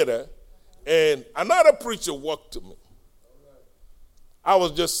theater, and another preacher walked to me. I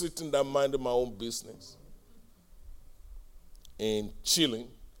was just sitting there minding my own business and chilling.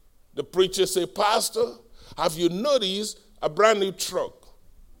 The preacher said, Pastor, have you noticed a brand new truck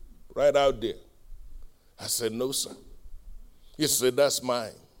right out there? I said, no, sir. He said, that's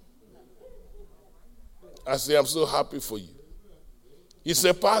mine. I said, I'm so happy for you. He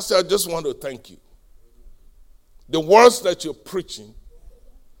said, Pastor, I just want to thank you. The words that you're preaching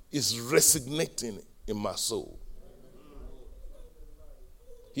is resonating in my soul.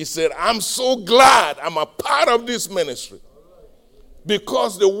 He said, I'm so glad I'm a part of this ministry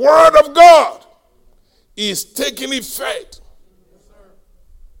because the word of God is taking effect.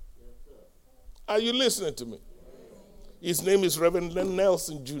 Are you listening to me? His name is Reverend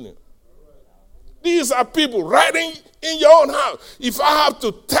Nelson Jr. These are people right in your own house. If I have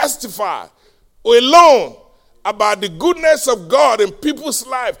to testify alone about the goodness of God in people's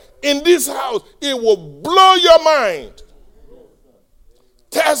life in this house, it will blow your mind.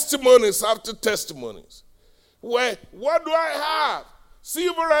 Testimonies after testimonies. What do I have?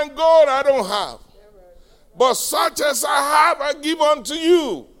 Silver and gold I don't have. But such as I have, I give unto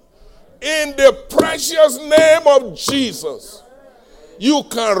you. In the precious name of Jesus. You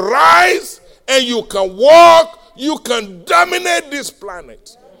can rise and you can walk. You can dominate this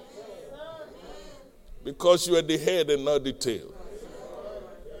planet. Because you are the head and not the tail.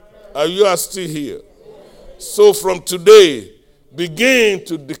 Are you still here? So from today, begin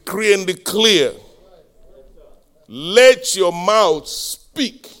to decree and declare. Let your mouth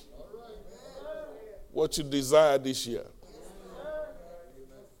speak what you desire this year.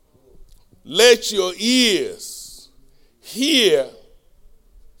 Let your ears hear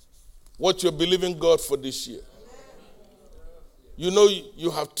what you're believing God for this year. You know you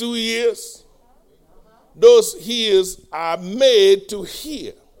have 2 ears. Those ears are made to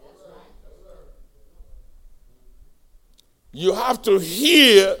hear. You have to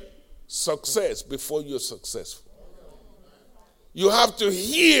hear success before you're successful. You have to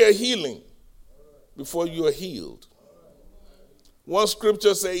hear healing before you are healed. One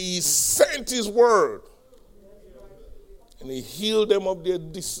scripture says he sent his word and he healed them of their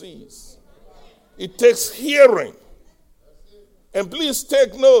disease. It takes hearing. And please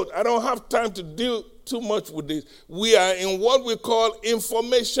take note, I don't have time to deal too much with this. We are in what we call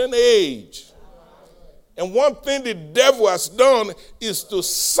information age. And one thing the devil has done is to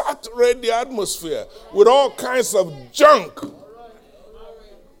saturate the atmosphere with all kinds of junk.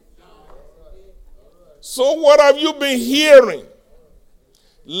 So what have you been hearing?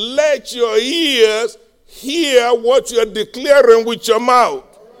 Let your ears hear what you're declaring with your mouth.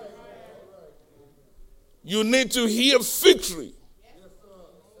 You need to hear victory.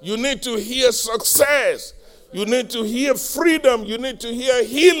 You need to hear success. You need to hear freedom. You need to hear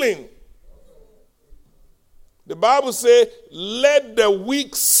healing. The Bible says, let the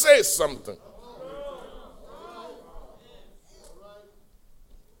weak say something.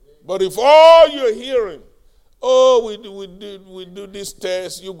 But if all you're hearing, oh, we do this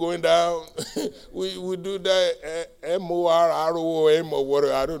test, you going down, we do that MORROM or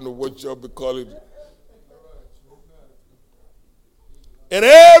whatever, I don't know what y'all be calling it. And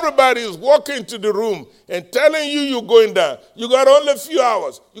everybody is walking to the room and telling you you're going down. You got only a few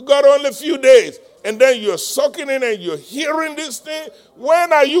hours. You got only a few days. And then you're soaking in and you're hearing this thing.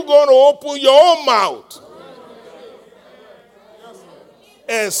 When are you going to open your own mouth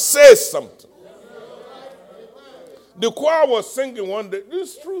and say something? The choir was singing one day.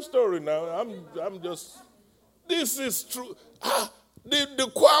 This is true story now. This is true.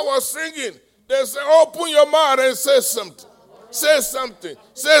 The choir was singing. They said, open your mouth and say something. Say something.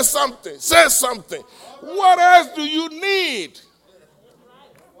 Say something. Say something. What else do you need?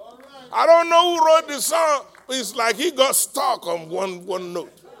 I don't know who wrote the song, but it's like he got stuck on one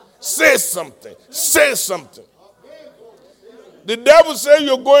note. Say something. Say something. The devil said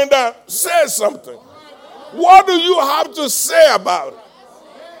you're going down. Say something. What do you have to say about it?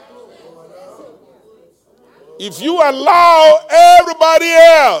 If you allow everybody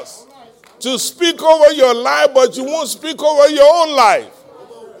else to speak over your life, but you won't speak over your own life.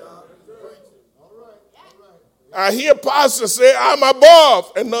 I hear pastors say, I'm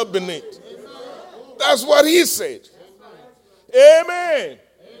above and not beneath. That's what he said. Amen.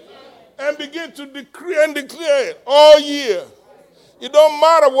 And begin to decree and declare it all year. It don't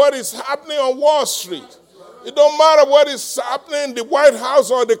matter what is happening on Wall Street. It don't matter what is happening in the White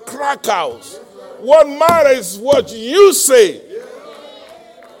House or the crack house. What matters is what you say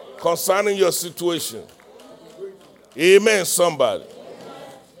concerning your situation. Amen, somebody.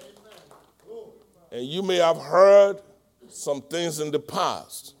 And you may have heard some things in the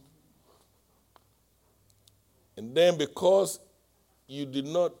past. And then because you did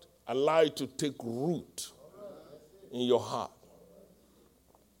not allow it to take root in your heart,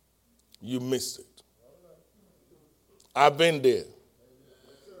 you missed it. I've been there.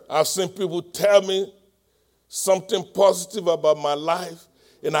 I've seen people tell me something positive about my life,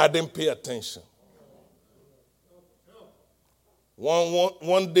 and I didn't pay attention.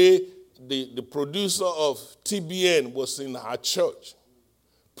 One day, the producer of TBN was in our church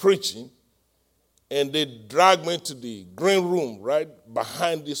preaching, and they dragged me to the green room right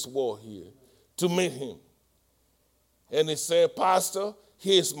behind this wall here to meet him. And he said, Pastor,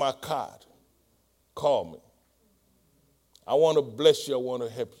 here's my card. Call me. I want to bless you. I want to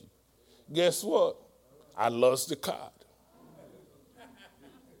help you. Guess what? I lost the card.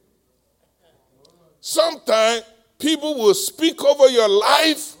 Sometimes people will speak over your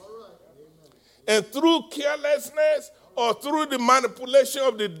life, and through carelessness or through the manipulation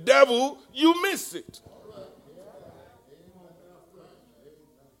of the devil, you miss it.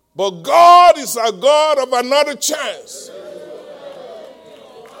 But God is a God of another chance.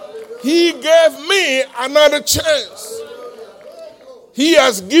 He gave me another chance. He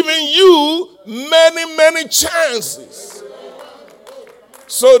has given you many, many chances.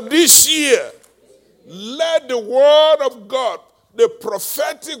 So this year, let the word of God, the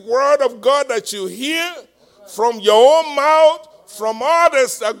prophetic word of God that you hear from your own mouth, from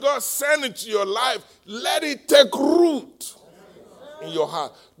others that God sent into your life, let it take root in your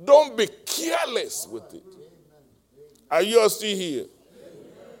heart. Don't be careless with it. Are you all still here?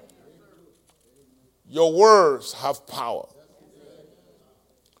 Your words have power.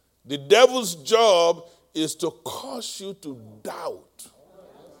 The devil's job is to cause you to doubt.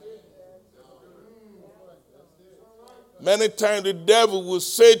 Many times the devil will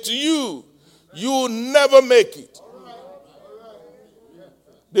say to you, you'll never make it.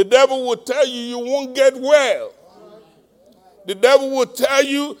 The devil will tell you you won't get well. The devil will tell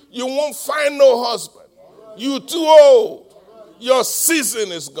you you won't find no husband. You're too old. Your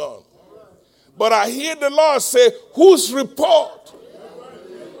season is gone. But I hear the Lord say, whose report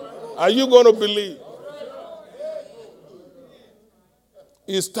are you going to believe?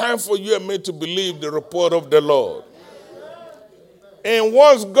 It's time for you and me to believe the report of the Lord. And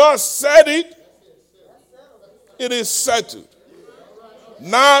once God said it, it is settled.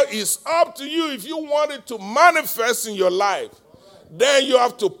 Now it's up to you if you want it to manifest in your life. Then you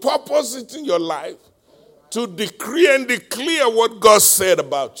have to purpose it in your life to decree and declare what God said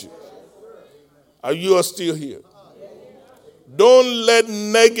about you. Are you still here? Don't let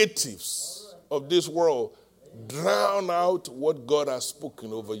negatives of this world drown out what God has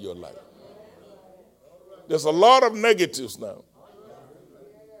spoken over your life. There's a lot of negatives now.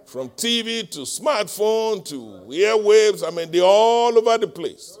 From TV to smartphone to airwaves, they're all over the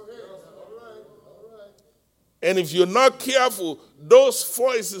place. And if you're not careful, those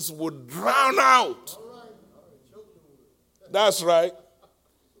voices will drown out. That's right.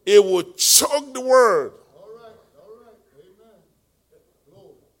 It will choke the word.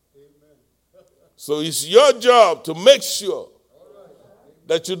 So it's your job to make sure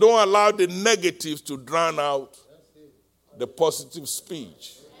that you don't allow the negatives to drown out the positive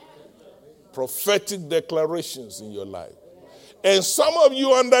speech, prophetic declarations in your life. And some of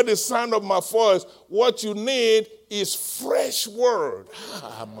you under the sound of my voice, what you need is fresh word.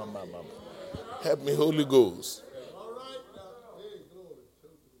 Help me, Holy Ghost.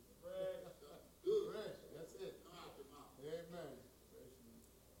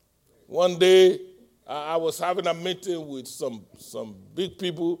 One day, I was having a meeting with some big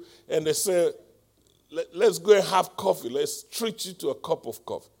people, and they said, let's go and have coffee. Let's treat you to a cup of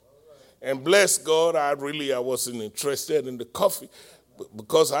coffee. And bless God, I wasn't interested in the coffee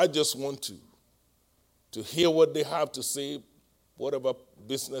because I just want to hear what they have to say, whatever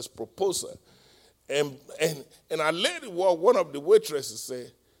business proposal. And a lady, one of the waitresses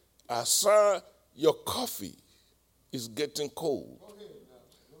said, sir, your coffee is getting cold.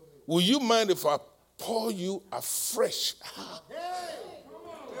 Will you mind if I pour you afresh?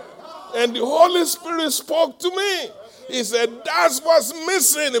 And the Holy Spirit spoke to me. He said, that's what's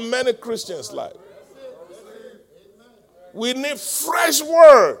missing in many Christians' life. We need fresh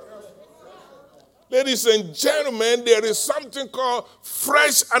word. Ladies and gentlemen, there is something called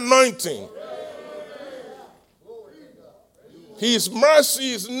fresh anointing. His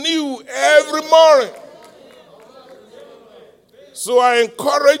mercy is new every morning. So I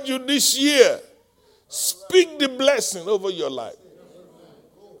encourage you this year, speak the blessing over your life.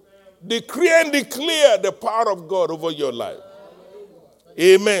 Decree and declare the power of God over your life.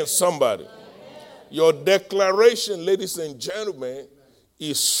 Amen, somebody. Your declaration, ladies and gentlemen,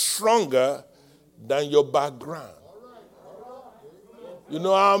 is stronger than your background. You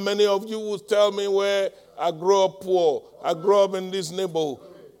know how many of you will tell me where I grew up poor, I grew up in this neighborhood.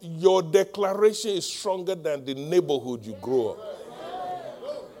 Your declaration is stronger than the neighborhood you grew up.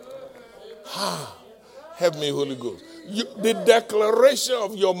 Help me, Holy Ghost. The declaration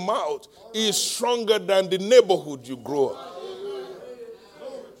of your mouth is stronger than the neighborhood you grew up.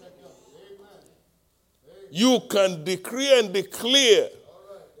 You can decree and declare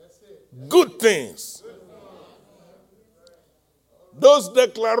good things. Those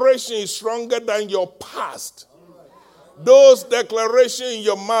declarations is stronger than your past. Those declarations in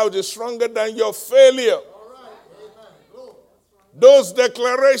your mouth is stronger than your failure. Those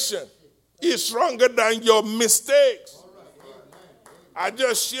declarations is stronger than your mistakes. I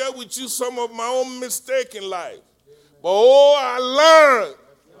just share with you some of my own mistakes in life. But I learned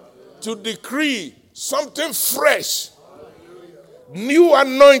to decree something fresh, new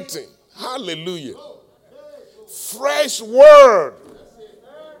anointing. Hallelujah. Fresh word.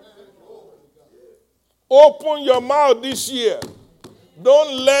 Open your mouth this year.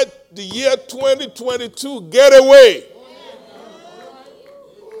 Don't let the year 2022 get away.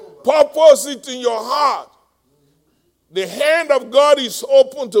 Purpose it in your heart. The hand of God is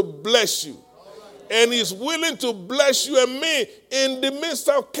open to bless you. And He's willing to bless you and me in the midst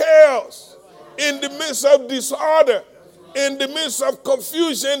of chaos, in the midst of disorder, in the midst of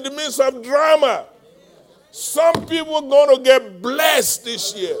confusion, in the midst of drama. Some people are going to get blessed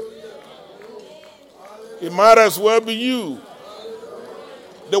this year. It might as well be you.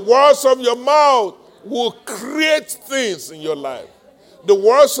 The words of your mouth will create things in your life. The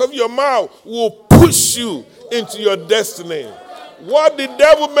words of your mouth will push you into your destiny. What the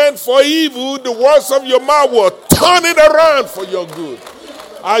devil meant for evil, the words of your mouth will turn it around for your good.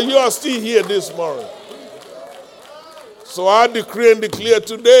 Are you still here this morning? So I decree and declare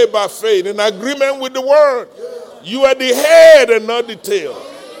today by faith, in agreement with the word, you are the head and not the tail.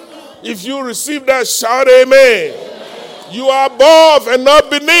 If you receive that, shout amen. You are above and not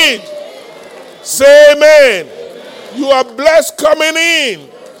beneath. Say amen. You are blessed coming in.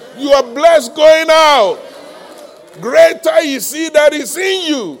 You are blessed going out. Greater is He that is in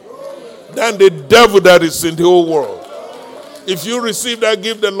you than the devil that is in the whole world. If you receive that,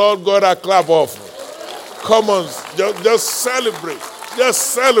 give the Lord God a clap offering. Come on, just celebrate.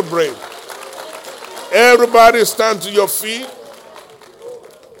 Just celebrate. Everybody stand to your feet.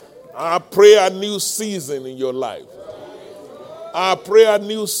 I pray a new season in your life. I pray a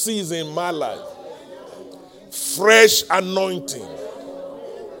new season in my life. Fresh anointing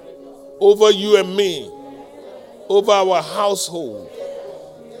over you and me, over our household.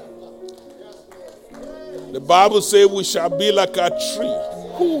 The Bible says we shall be like a tree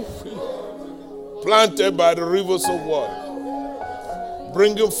planted by the rivers of water,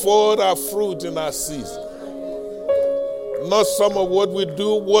 bringing forth our fruit in our season. Not some of what we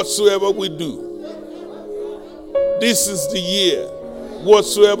do, whatsoever we do. This is the year.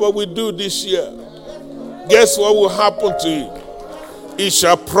 Whatsoever we do this year, guess what will happen to it? It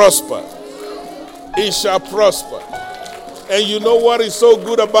shall prosper. It shall prosper. And you know what is so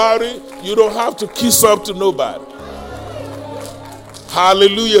good about it? You don't have to kiss up to nobody.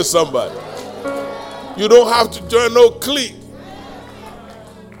 Hallelujah, somebody. You don't have to join no clique.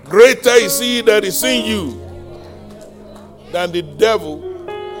 Greater is he that is in you than the devil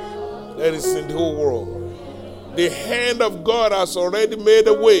that is in the whole world. The hand of God has already made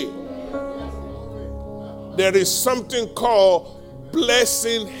a way. There is something called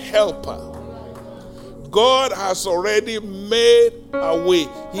blessing helper. God has already made a way.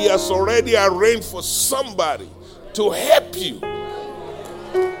 He has already arranged for somebody to help you.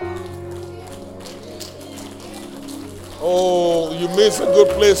 Oh, you missed a good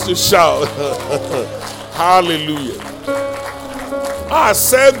place to shout. Hallelujah. I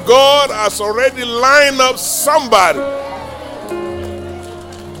said God has already lined up somebody.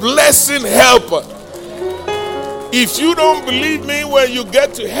 Blessing helper. If you don't believe me, when you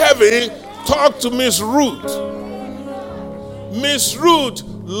get to heaven, talk to Miss Ruth. Miss Ruth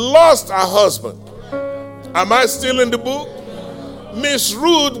lost her husband. Am I still in the book? Miss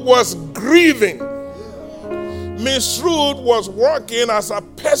Ruth was grieving. Miss Ruth was working as a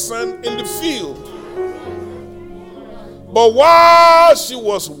peasant in the field. But while she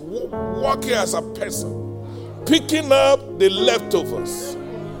was working as a peasant, picking up the leftovers.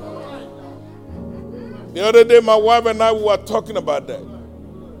 The other day, my wife and I were talking about that.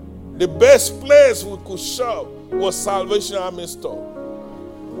 The best place we could shop was Salvation Army store.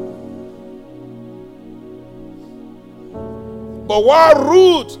 But while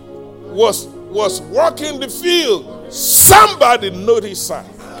Ruth was working the field, somebody noticed her.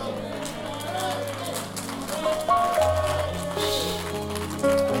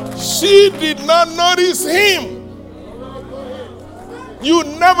 She did not notice him. You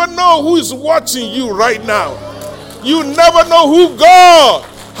never know who is watching you right now. You never know who God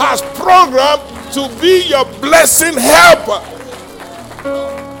has programmed to be your blessing helper.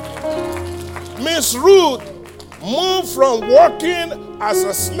 Miss Ruth moved from working as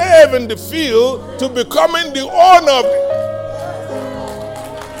a slave in the field to becoming the owner of it.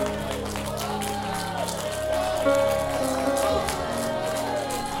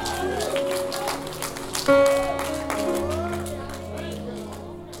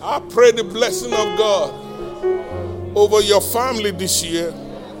 I pray the blessing of God over your family this year.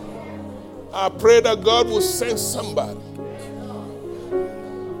 I pray that God will send somebody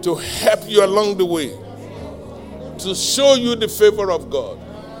to help you along the way, to show you the favor of God,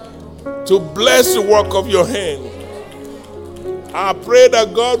 to bless the work of your hand. I pray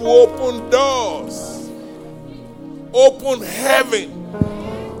that God will open doors, open heaven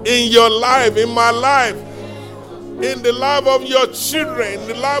in your life, in my life, in the life of your children, in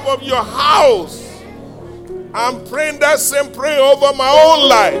the life of your house. I'm praying that same prayer over my own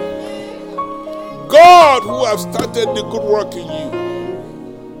life. God, who has started the good work in you,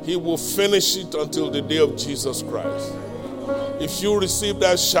 He will finish it until the day of Jesus Christ. If you receive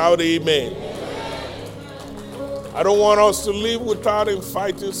that, shout amen. I don't want us to live without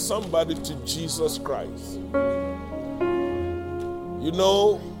inviting somebody to Jesus Christ. You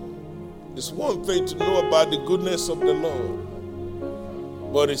know, it's one thing to know about the goodness of the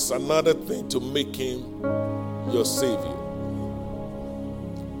Lord, but it's another thing to make Him your Savior.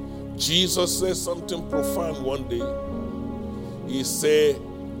 Jesus said something profound one day. He said,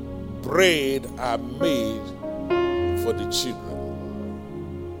 bread are made for the children.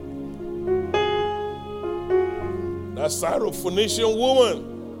 That Syrophoenician woman,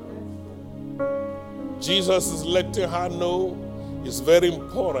 Jesus is letting her know it's very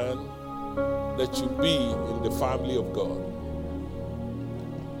important that you be in the family of God.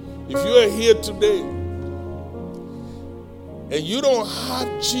 If you are here today and you don't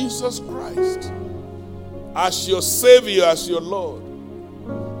have Jesus Christ as your Savior, as your Lord,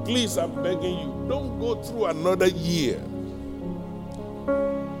 please, I'm begging you, don't go through another year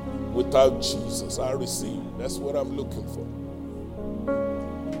without Jesus. I receive. That's what I'm looking for.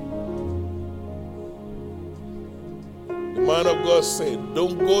 man of God said,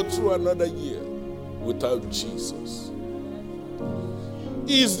 don't go through another year without Jesus.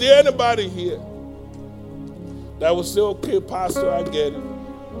 Is there anybody here that will say, okay, Pastor, I get it.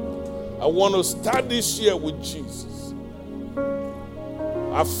 I want to start this year with Jesus.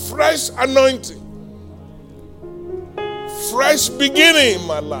 A fresh anointing, fresh beginning in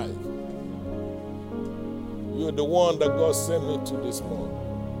my life. You're the one that God sent me to this morning.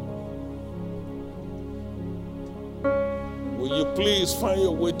 Will you please find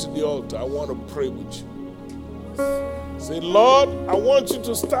your way to the altar? I want to pray with you. Say, Lord, I want you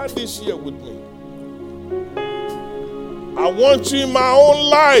to start this year with me. I want you in my own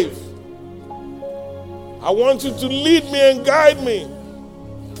life. I want you to lead me and guide me.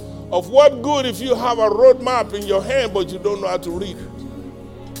 Of what good if you have a roadmap in your hand but you don't know how to read it?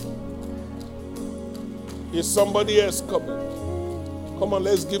 Is somebody else coming? Come on,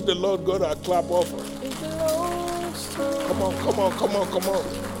 let's give the Lord God a clap offering. Come on, come on, come on, come on.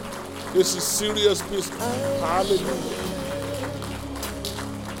 This is serious business. Hallelujah.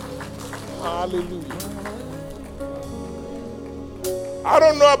 Hallelujah. I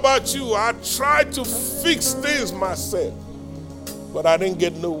don't know about you. I tried to fix things myself, but I didn't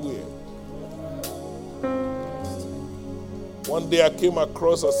get nowhere. One day I came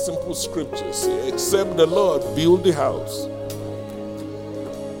across a simple scripture. Say, except the Lord build the house,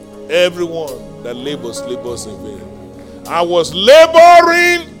 everyone that labors in vain. I was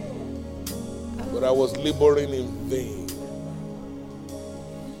laboring, but I was laboring in vain.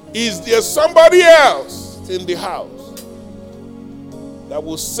 Is there somebody else in the house that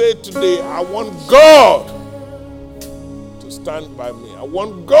will say today, I want God to stand by me. I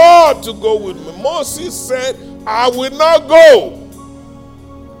want God to go with me. Moses said, I will not go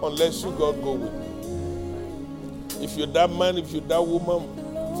unless you God go with me. If you're that man, if you're that woman,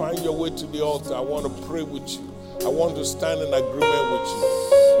 find your way to the altar. I want to pray with you. I want to stand in agreement with you.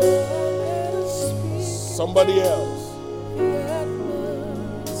 Somebody else.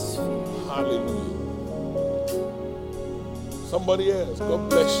 Hallelujah. Somebody else. God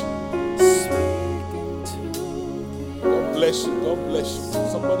bless you. God bless you. God bless you.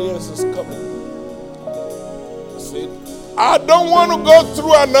 Somebody else is coming. Say, I don't want to go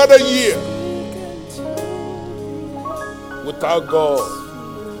through another year without God.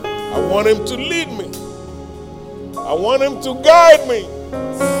 I want Him to lead me. I want Him to guide me.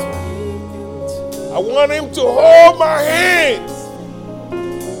 I want Him to hold my hand.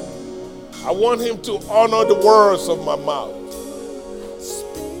 I want Him to honor the words of my mouth.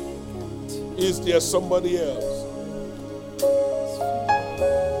 Is there somebody else?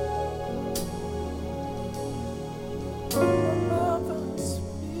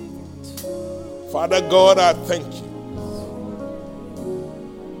 Father God, I thank you.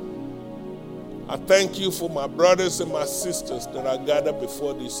 I thank you for my brothers and my sisters that are gathered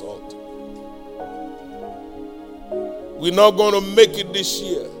before this altar. We're not going to make it this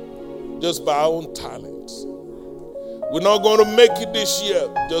year just by our own talents. We're not going to make it this year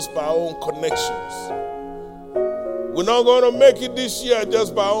just by our own connections. We're not going to make it this year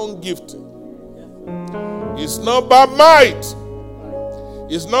just by our own gifting. It's not by might.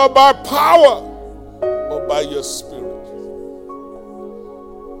 It's not by power, but by your Spirit.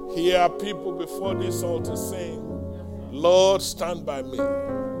 Here are people before this altar saying, Lord, stand by me.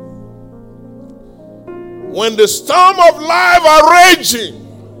 When the storm of life are raging,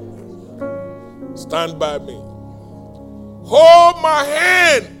 stand by me. Hold my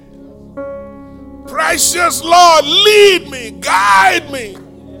hand. Precious Lord, lead me, guide me.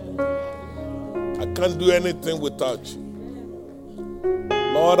 I can't do anything without you.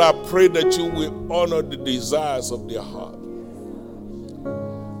 Lord, I pray that you will honor the desires of their heart.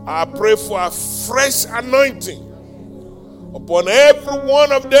 I pray for a fresh anointing upon every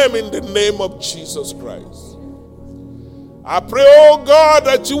one of them in the name of Jesus Christ. I pray, oh God,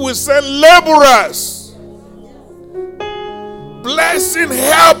 that you will send laborers, blessing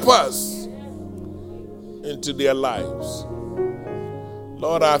helpers into their lives.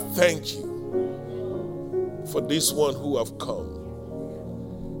 Lord, I thank you for this one who have come.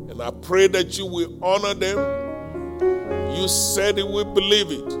 And I pray that you will honor them. You said it, we believe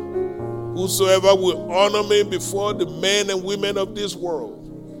it. Whosoever will honor me before the men and women of this world,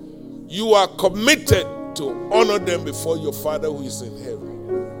 you are committed to honor them before your Father who is in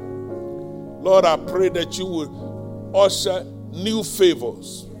heaven. Lord, I pray that you will usher new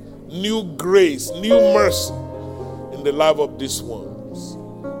favors, new grace, new mercy in the life of these ones.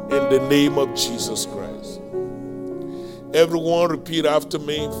 In the name of Jesus Christ. Everyone repeat after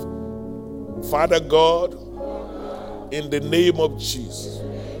me. Father God, in the name of Jesus,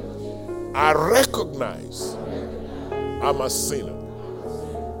 I recognize I'm a sinner.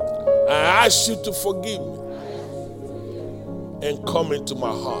 I ask you to forgive me and come into my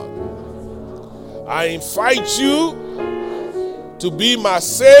heart. I invite you to be my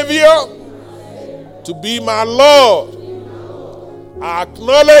Savior, to be my Lord. I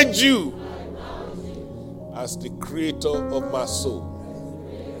acknowledge you as the creator of my soul.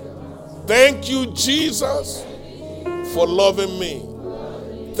 Thank you, Jesus, for loving me.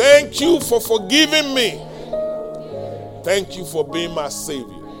 Thank you for forgiving me. Thank you for being my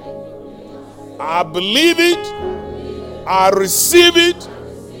Savior. I believe it. I receive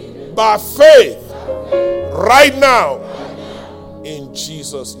it by faith right now in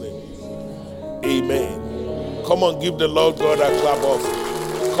Jesus' name. Amen. Come on, give the Lord God a clap of.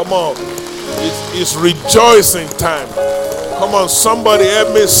 Come on. It's rejoicing time. Come on, somebody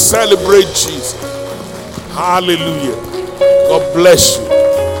help me celebrate Jesus. Hallelujah. God bless you.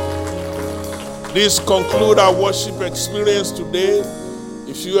 This concludes our worship experience today.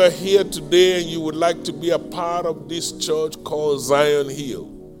 If you are here today and you would like to be a part of this church called Zion Hill,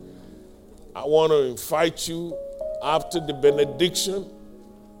 I want to invite you after the benediction,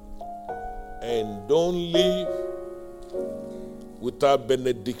 and don't leave without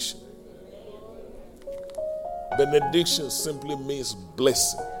benediction. Benediction simply means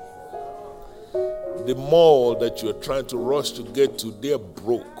blessing. The mall that you're trying to rush to get to, they're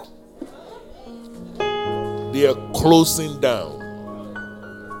broke. They are closing down.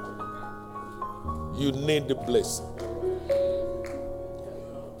 You need the blessing.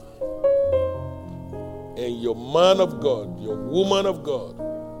 And your man of God, your woman of God,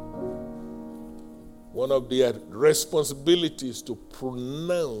 one of their responsibilities is to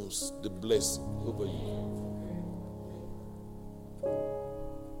pronounce the blessing over you.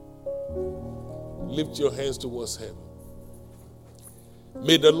 Lift your hands towards heaven.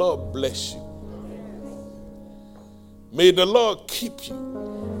 May the Lord bless you. May the Lord keep you.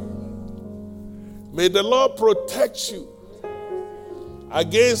 May the Lord protect you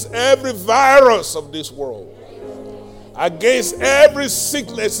against every virus of this world, against every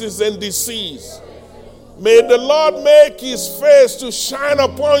sicknesses and disease. May the Lord make his face to shine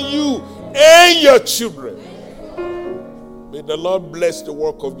upon you and your children. May the Lord bless the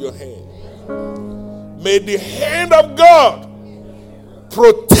work of your hand. May the hand of God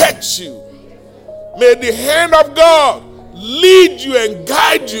protect you. May the hand of God lead you and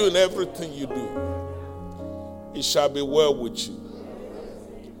guide you in everything you do. It shall be well with you.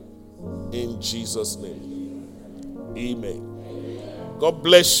 In Jesus' name. Amen. God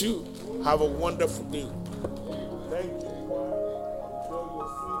bless you. Have a wonderful day.